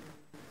of me.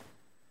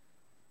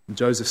 And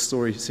Joseph's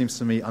story, seems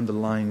to me,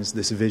 underlines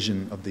this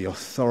vision of the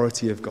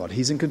authority of God.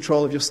 He's in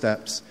control of your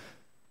steps.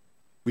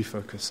 We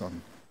focus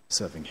on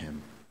serving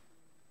him.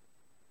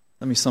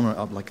 Let me sum it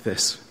up like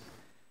this.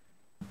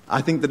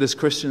 I think that as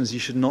Christians, you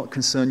should not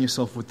concern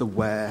yourself with the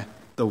where,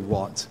 the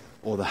what,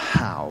 or the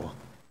how,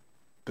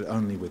 but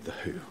only with the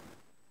who.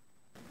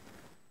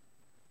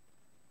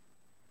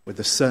 With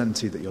the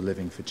certainty that you're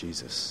living for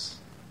Jesus.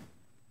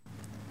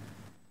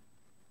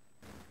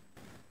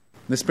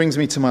 This brings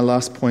me to my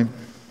last point.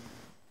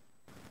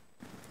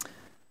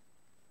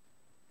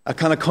 A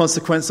kind of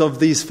consequence of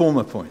these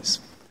former points.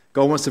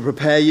 God wants to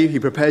prepare you. He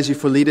prepares you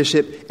for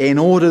leadership in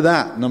order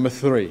that, number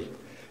 3,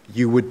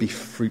 you would be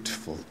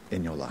fruitful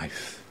in your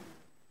life.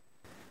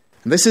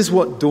 And this is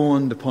what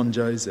dawned upon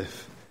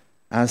Joseph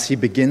as he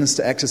begins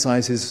to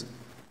exercise his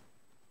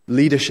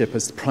leadership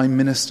as the prime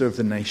minister of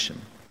the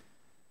nation.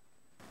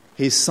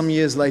 He's some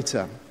years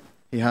later,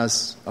 he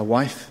has a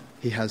wife,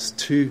 he has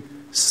 2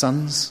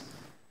 sons,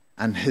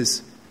 and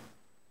his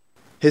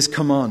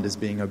command is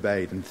being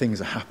obeyed and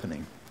things are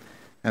happening.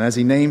 And as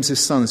he names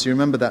his sons, you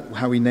remember that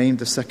how he named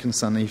the second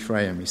son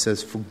Ephraim? He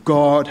says, "For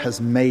God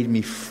has made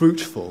me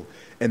fruitful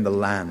in the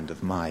land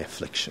of my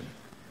affliction."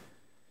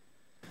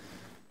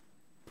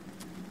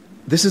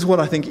 This is what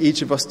I think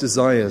each of us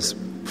desires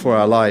for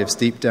our lives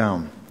deep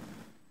down.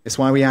 It's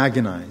why we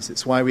agonize.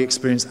 It's why we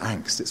experience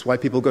angst. It's why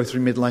people go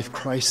through midlife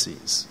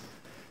crises.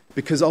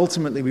 Because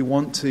ultimately we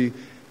want to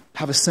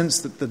have a sense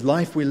that the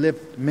life we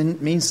live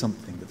means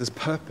something, that there's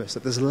purpose,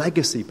 that there's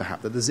legacy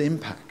perhaps, that there's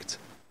impact.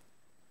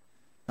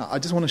 Now, I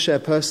just want to share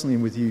personally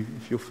with you,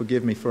 if you'll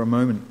forgive me for a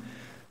moment.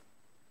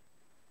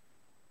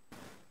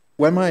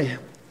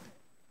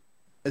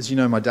 As you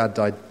know, my dad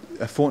died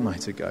a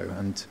fortnight ago,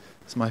 and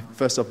it's my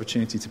first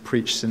opportunity to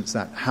preach since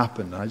that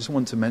happened. I just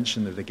want to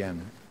mention it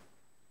again.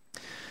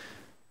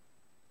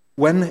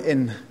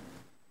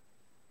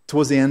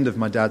 Towards the end of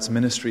my dad's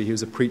ministry, he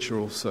was a preacher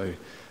also,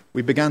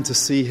 we began to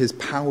see his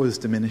powers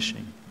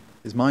diminishing.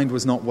 His mind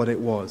was not what it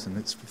was, and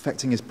it's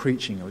affecting his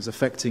preaching, it was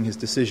affecting his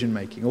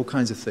decision-making, all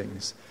kinds of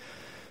things.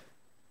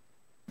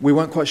 We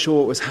weren't quite sure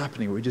what was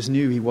happening, we just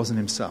knew he wasn't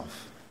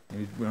himself.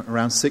 He was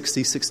around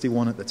 60,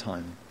 61 at the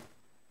time.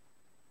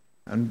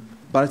 And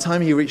by the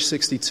time he reached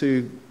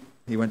 62,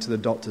 he went to the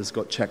doctors,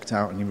 got checked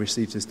out, and he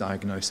received his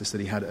diagnosis that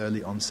he had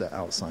early onset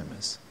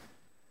Alzheimer's.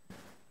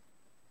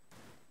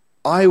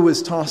 I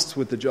was tasked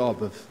with the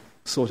job of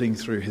sorting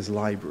through his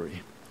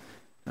library.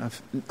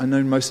 I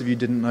know most of you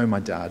didn't know my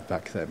dad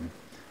back then.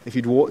 If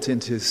you'd walked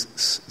into his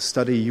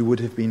study, you would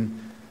have been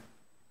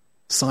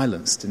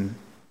silenced in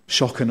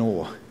shock and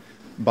awe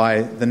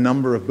by the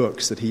number of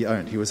books that he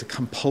owned. He was a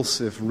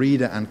compulsive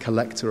reader and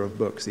collector of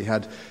books. He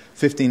had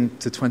 15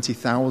 to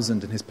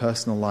 20,000 in his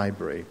personal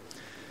library.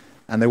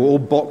 And they were all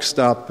boxed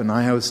up, and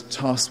I was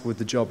tasked with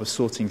the job of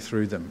sorting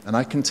through them. And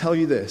I can tell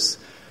you this,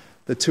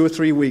 the 2 or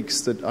 3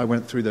 weeks that I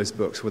went through those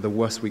books were the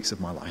worst weeks of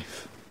my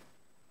life.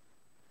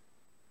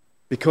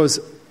 Because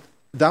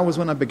that was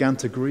when I began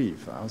to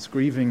grieve. I was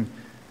grieving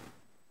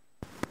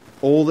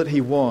all that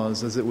he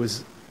was as it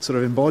was sort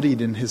of embodied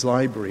in his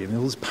library, and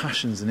all his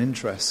passions and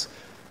interests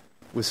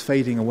was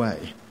fading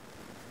away.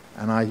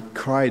 And I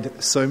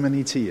cried so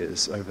many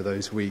tears over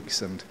those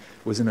weeks and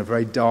was in a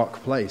very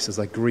dark place as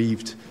I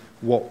grieved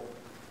what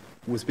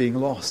was being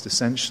lost,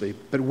 essentially.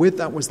 But with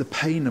that was the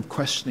pain of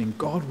questioning,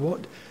 God,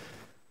 what?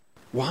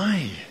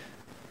 Why?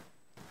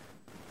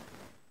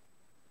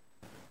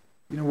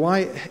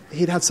 Why?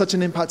 He'd had such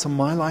an impact on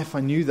my life, I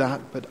knew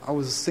that, but I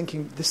was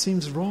thinking, this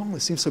seems wrong,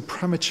 this seems so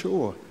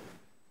premature.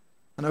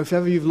 I know if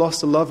ever you've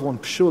lost a loved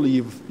one, surely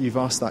you've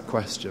asked that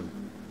question.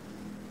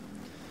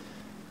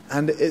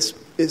 And it's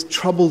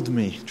troubled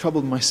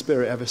my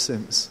spirit ever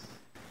since.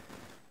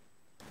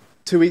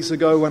 2 weeks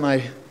ago when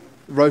I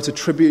wrote a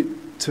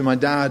tribute to my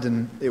dad,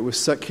 and it was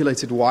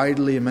circulated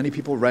widely, and many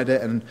people read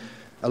it, and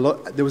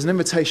there was an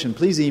invitation,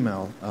 please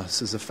email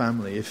us as a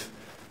family if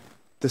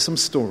there's some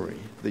story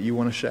that you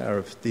want to share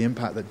of the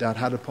impact that Dad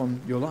had upon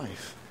your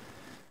life.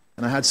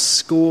 And I had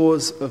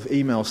scores of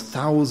emails,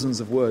 thousands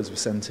of words were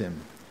sent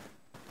in.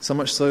 So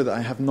much so that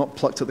I have not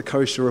plucked at the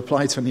courage to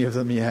reply to any of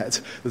them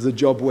yet. There's a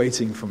job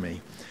waiting for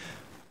me.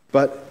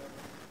 But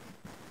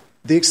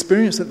the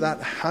experience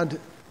that had,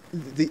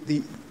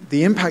 the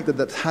impact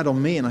that had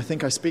on me, and I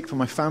think I speak for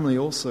my family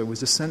also,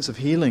 was a sense of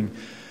healing.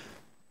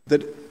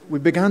 That we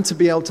began to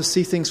be able to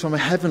see things from a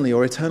heavenly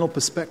or eternal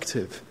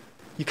perspective.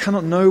 You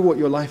cannot know what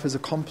your life has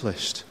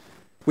accomplished.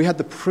 We had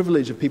the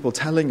privilege of people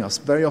telling us.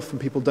 Very often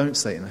people don't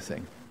say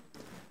anything.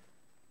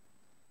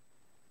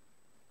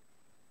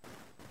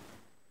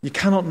 You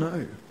cannot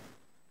know.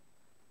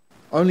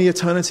 Only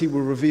eternity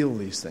will reveal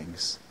these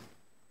things.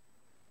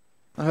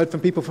 I heard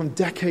from people from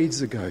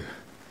decades ago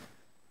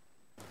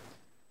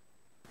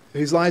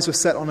whose lives were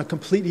set on a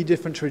completely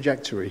different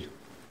trajectory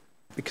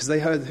because they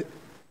heard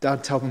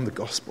Dad tell them the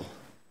gospel.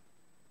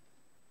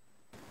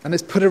 And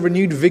it's put a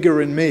renewed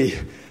vigor in me.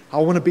 I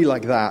want to be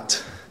like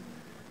that.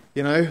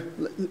 You know,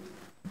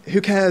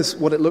 who cares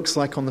what it looks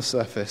like on the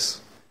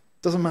surface?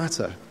 Doesn't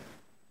matter.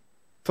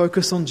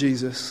 Focus on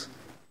Jesus.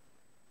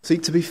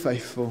 Seek to be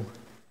faithful.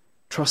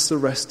 Trust the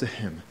rest to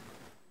Him.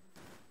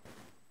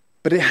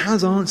 But it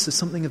has answered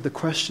something of the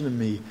question in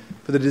me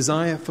for the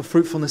desire for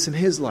fruitfulness in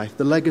His life,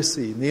 the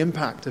legacy and the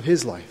impact of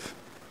His life.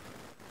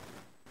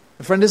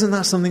 And friend, isn't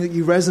that something that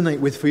you resonate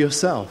with for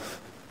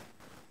yourself?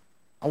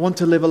 I want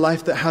to live a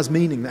life that has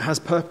meaning, that has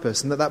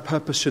purpose, and that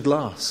purpose should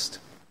last.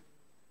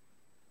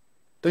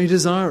 Don't you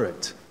desire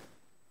it?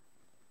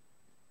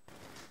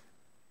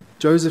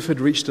 Joseph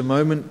had reached a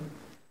moment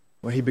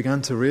where he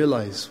began to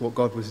realize what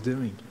God was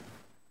doing.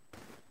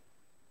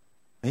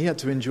 And he had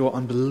to endure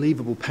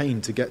unbelievable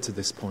pain to get to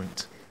this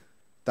point.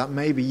 That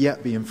may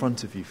yet be in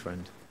front of you,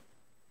 friend.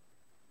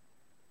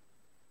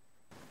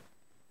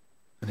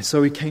 And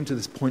so he came to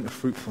this point of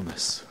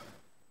fruitfulness.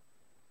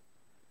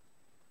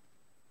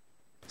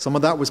 Some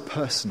of that was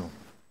personal.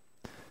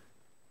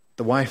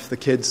 The wife, the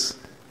kids,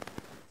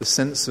 the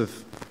sense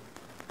of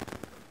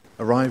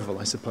arrival,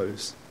 I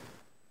suppose.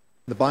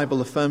 The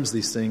Bible affirms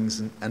these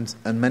things and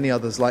many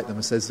others like them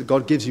and says that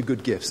God gives you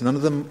good gifts. None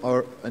of them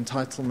are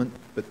entitlement,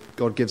 but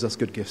God gives us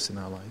good gifts in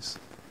our lives.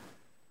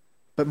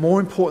 But more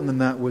important than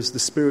that was the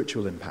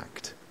spiritual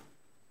impact.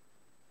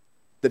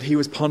 That he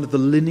was part of the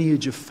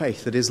lineage of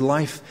faith, that his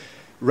life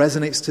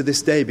resonates to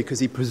this day because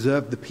he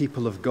preserved the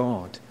people of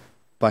God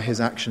by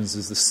his actions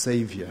as the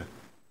Savior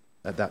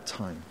at that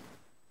time.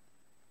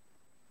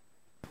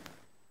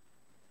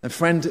 And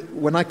friend,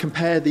 when I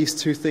compare these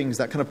two things,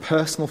 that kind of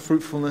personal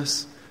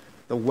fruitfulness,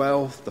 the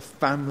wealth, the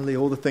family,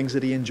 all the things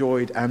that he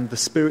enjoyed, and the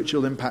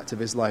spiritual impact of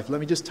his life,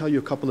 let me just tell you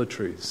a couple of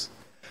truths.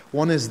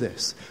 One is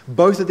this: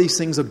 both of these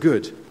things are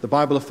good. The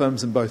Bible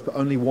affirms them both, but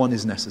only one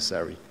is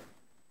necessary.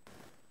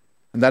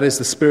 And that is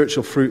the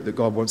spiritual fruit that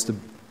God wants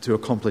to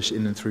accomplish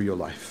in and through your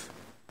life.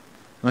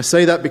 And I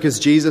say that because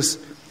Jesus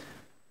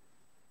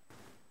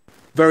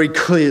very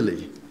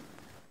clearly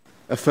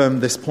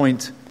affirmed this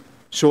point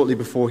shortly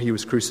before he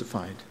was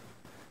crucified.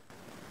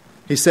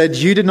 He said,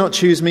 "You did not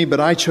choose me, but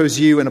I chose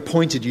you and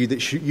appointed you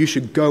that you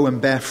should go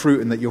and bear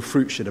fruit and that your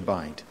fruit should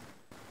abide."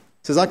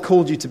 He says, "I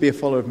called you to be a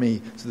follower of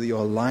me so that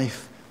your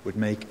life would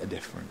make a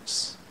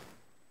difference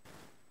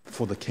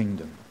for the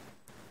kingdom."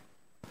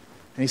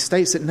 And he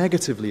states it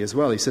negatively as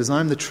well. He says,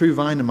 "I'm the true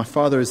vine and my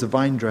Father is the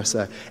vine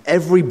dresser.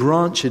 Every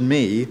branch in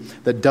me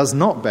that does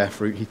not bear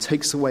fruit, he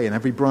takes away, and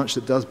every branch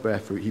that does bear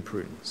fruit, he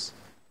prunes."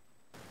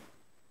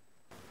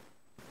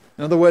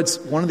 In other words,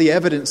 one of the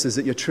evidences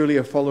that you're truly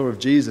a follower of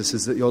Jesus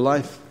is that your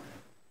life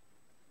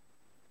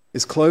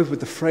is clothed with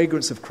the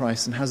fragrance of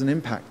Christ and has an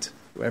impact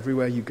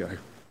everywhere you go.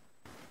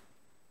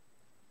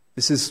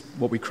 This is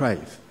what we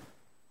crave.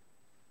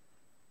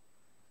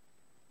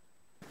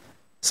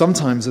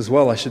 Sometimes as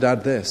well, I should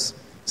add this,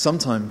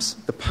 sometimes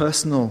the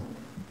personal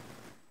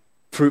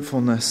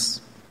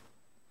fruitfulness,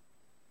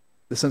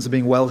 the sense of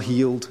being well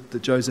healed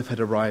that Joseph had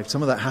arrived,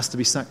 some of that has to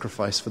be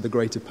sacrificed for the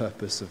greater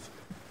purpose of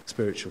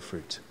spiritual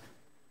fruit.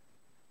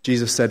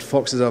 Jesus said,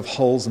 "Foxes have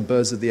holes and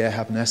birds of the air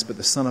have nests, but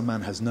the Son of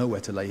Man has nowhere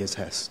to lay his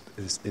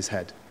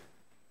head."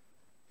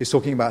 He's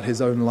talking about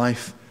his own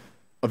life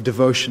of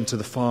devotion to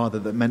the Father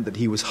that meant that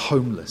he was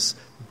homeless,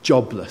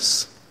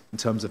 jobless in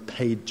terms of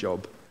paid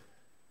job.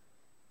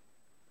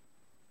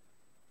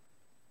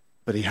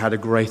 But he had a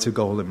greater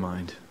goal in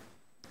mind.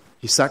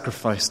 He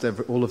sacrificed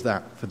all of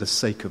that for the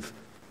sake of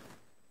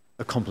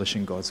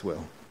accomplishing God's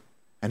will.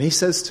 And he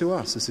says to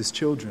us as his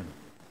children,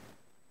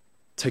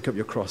 "Take up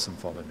your cross and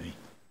follow me."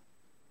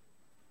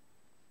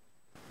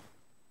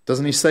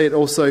 Doesn't he say it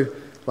also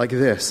like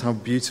this? How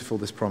beautiful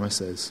this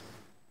promise is.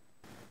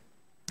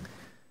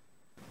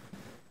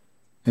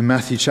 In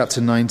Matthew chapter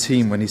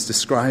 19, when he's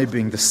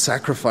describing the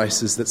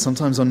sacrifices that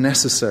sometimes are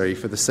necessary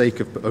for the sake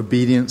of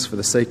obedience, for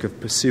the sake of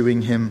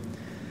pursuing him,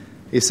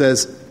 he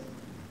says,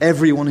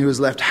 "Everyone who has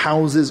left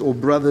houses or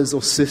brothers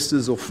or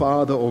sisters or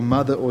father or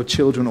mother or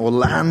children or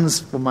lands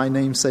for my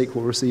name's sake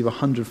will receive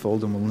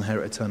 100-fold and will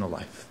inherit eternal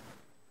life."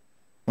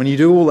 When you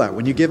do all that,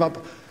 when you give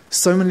up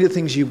so many of the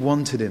things you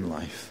wanted in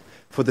life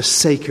for the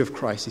sake of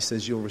Christ, he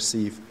says you'll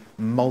receive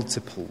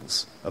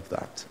multiples of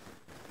that.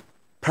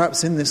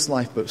 Perhaps in this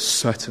life, but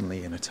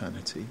certainly in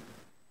eternity.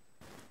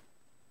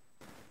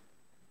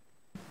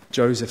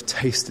 Joseph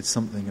tasted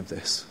something of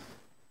this.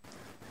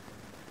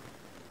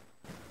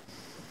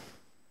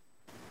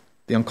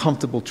 The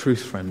uncomfortable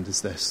truth, friend,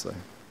 is this, though.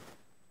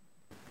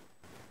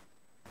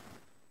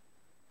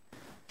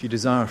 If you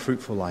desire a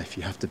fruitful life,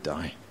 you have to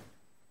die.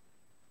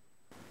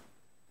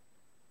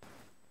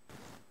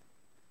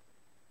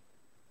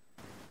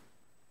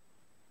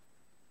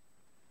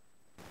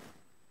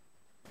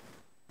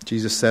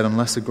 Jesus said,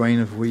 "Unless a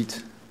grain of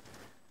wheat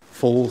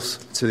falls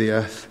to the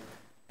earth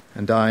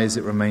and dies,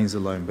 it remains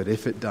alone. But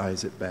if it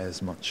dies, it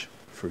bears much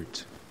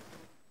fruit."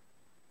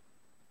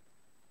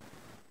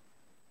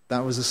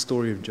 That was the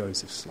story of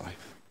Joseph's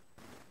life.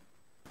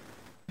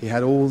 He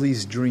had all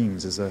these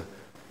dreams as a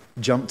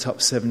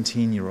jumped-up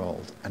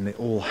 17-year-old, and they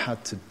all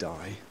had to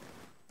die.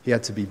 He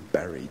had to be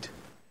buried.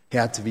 He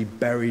had to be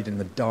buried in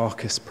the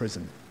darkest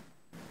prison.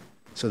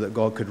 so that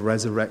God could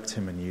resurrect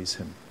him and use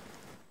him.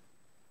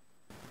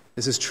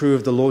 This is true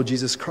of the Lord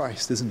Jesus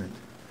Christ, isn't it?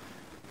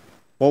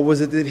 What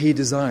was it that he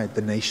desired?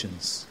 The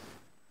nations.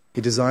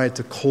 He desired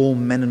to call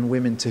men and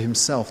women to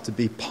himself, to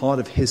be part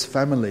of his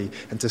family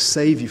and to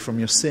save you from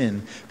your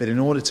sin. But in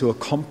order to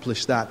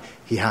accomplish that,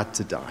 he had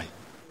to die.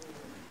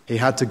 He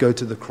had to go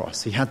to the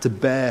cross. He had to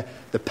bear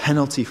the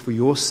penalty for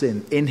your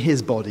sin in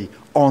his body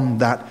on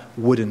that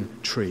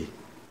wooden tree,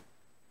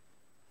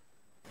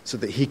 so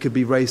that he could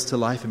be raised to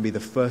life and be the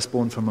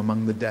firstborn from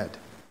among the dead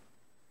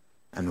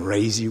and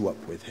raise you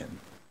up with him.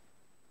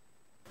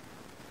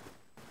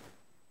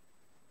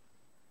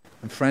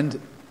 And friend,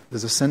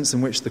 there's a sense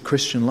in which the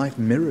Christian life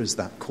mirrors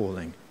that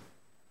calling.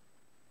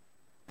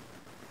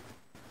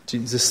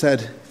 Jesus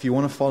said, if you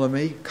want to follow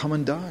me, come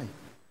and die.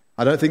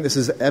 I don't think this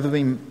has ever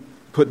been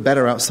put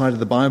better outside of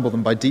the Bible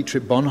than by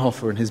Dietrich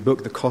Bonhoeffer in his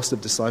book, The Cost of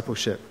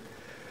Discipleship.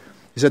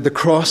 He said, the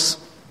cross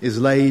is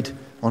laid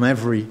on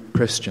every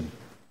Christian.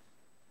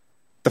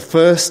 The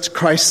first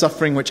Christ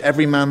suffering which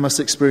every man must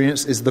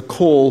experience is the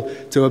call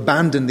to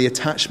abandon the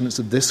attachments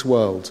of this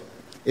world.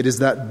 It is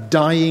that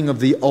dying of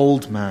the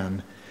old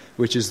man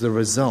which is the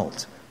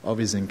result of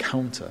his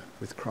encounter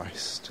with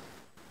Christ.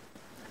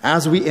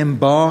 As we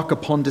embark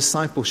upon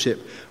discipleship,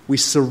 we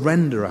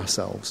surrender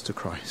ourselves to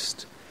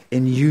Christ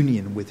in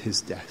union with his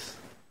death.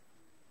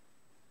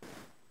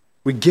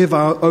 We give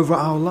over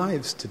our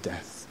lives to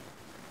death.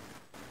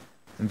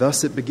 And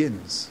thus it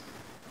begins.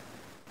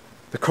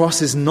 The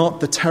cross is not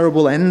the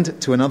terrible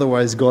end to an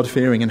otherwise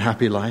God-fearing and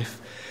happy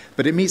life,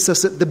 but it meets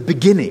us at the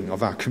beginning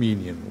of our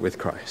communion with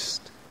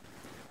Christ.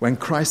 When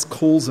Christ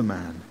calls a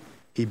man,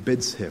 he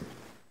bids him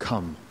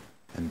come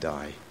and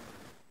die.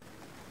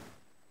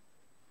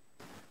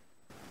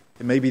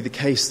 It may be the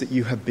case that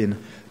you have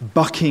been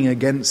bucking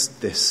against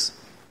this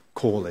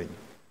calling.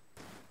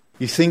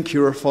 You think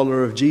you're a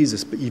follower of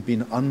Jesus, but you've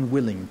been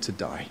unwilling to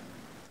die.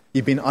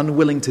 You've been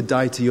unwilling to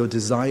die to your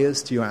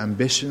desires, to your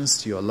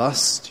ambitions, to your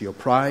lusts, to your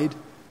pride,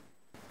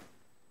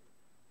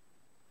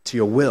 to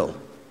your will.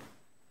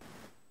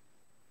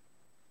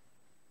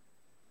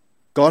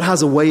 God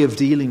has a way of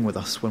dealing with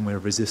us when we're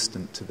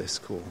resistant to this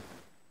call.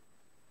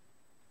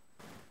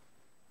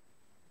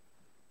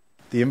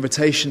 The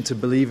invitation to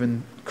believe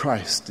in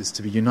Christ is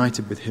to be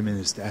united with him in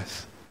his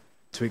death,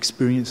 to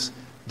experience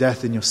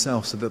death in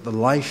yourself so that the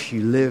life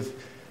you live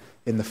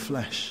in the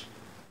flesh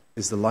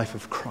is the life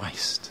of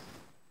Christ.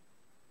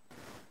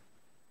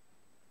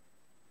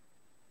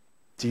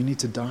 Do you need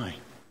to die?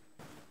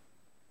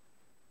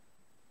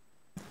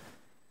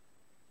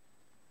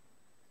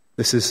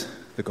 This is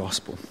the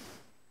gospel.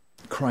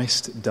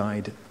 Christ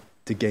died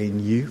to gain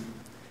you.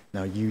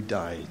 Now you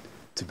died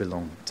to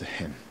belong to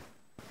him.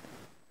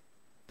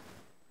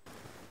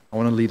 I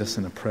want to lead us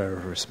in a prayer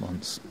of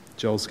response.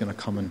 Joel's going to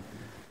come and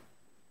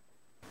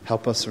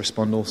help us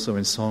respond also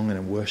in song and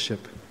in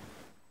worship.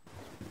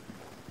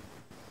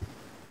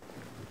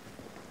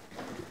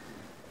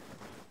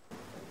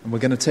 And we're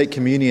going to take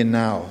communion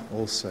now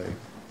also.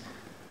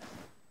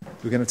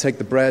 We're going to take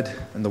the bread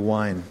and the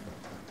wine,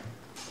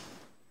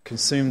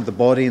 consume the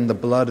body and the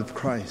blood of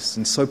Christ,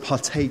 and so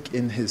partake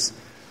in his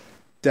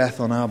death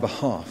on our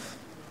behalf.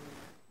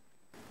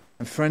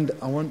 And friend,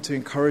 I want to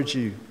encourage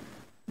you,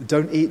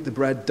 don't eat the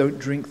bread, don't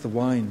drink the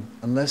wine,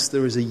 unless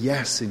there is a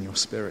yes in your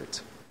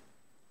spirit.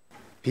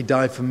 He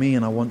died for me,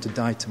 and I want to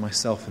die to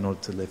myself in order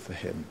to live for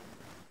him.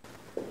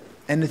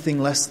 Anything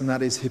less than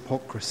that is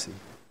hypocrisy.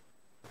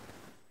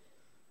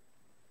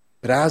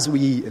 But as we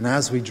eat and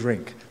as we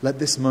drink, let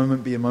this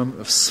moment be a moment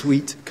of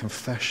sweet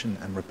confession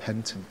and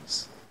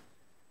repentance.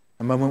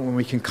 A moment when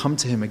we can come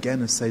to him again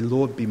and say,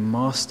 Lord, be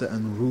master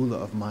and ruler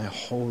of my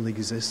whole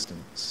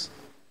existence.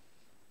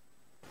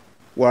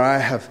 Where I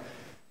have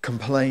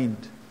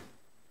complained,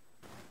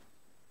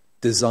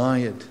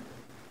 desired,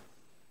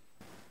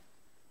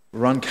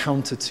 run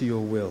counter to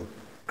your will,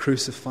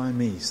 crucify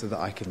me so that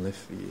I can live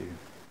for you.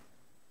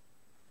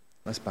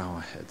 Let's bow our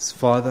heads.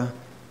 Father,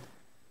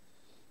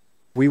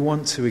 we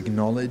want to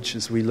acknowledge,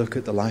 as we look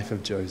at the life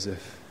of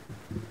Joseph,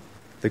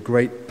 the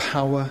great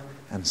power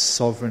and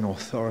sovereign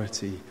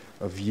authority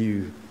of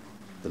you,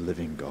 the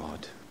living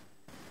God.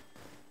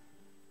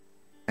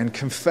 And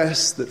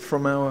confess that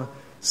from our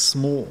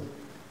small,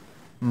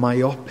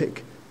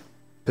 myopic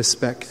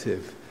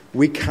perspective,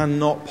 we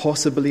cannot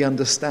possibly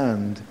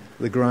understand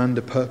the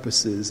grander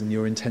purposes and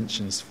your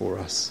intentions for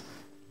us.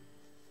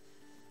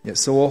 Yet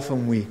so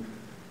often we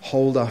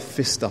hold our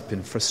fist up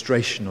in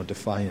frustration or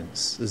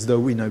defiance, as though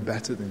we know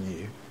better than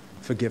you.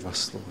 Forgive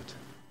us, Lord.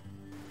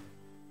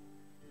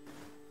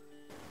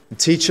 And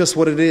teach us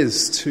what it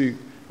is to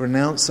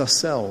renounce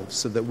ourselves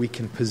so that we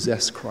can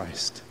possess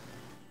Christ.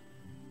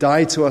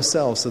 Die to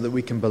ourselves so that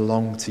we can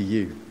belong to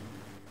you.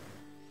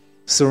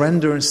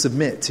 Surrender and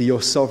submit to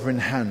your sovereign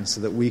hand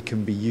so that we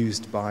can be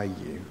used by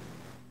you.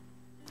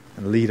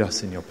 And lead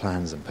us in your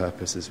plans and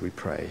purposes, we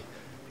pray.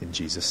 In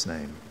Jesus'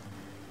 name,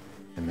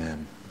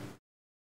 amen.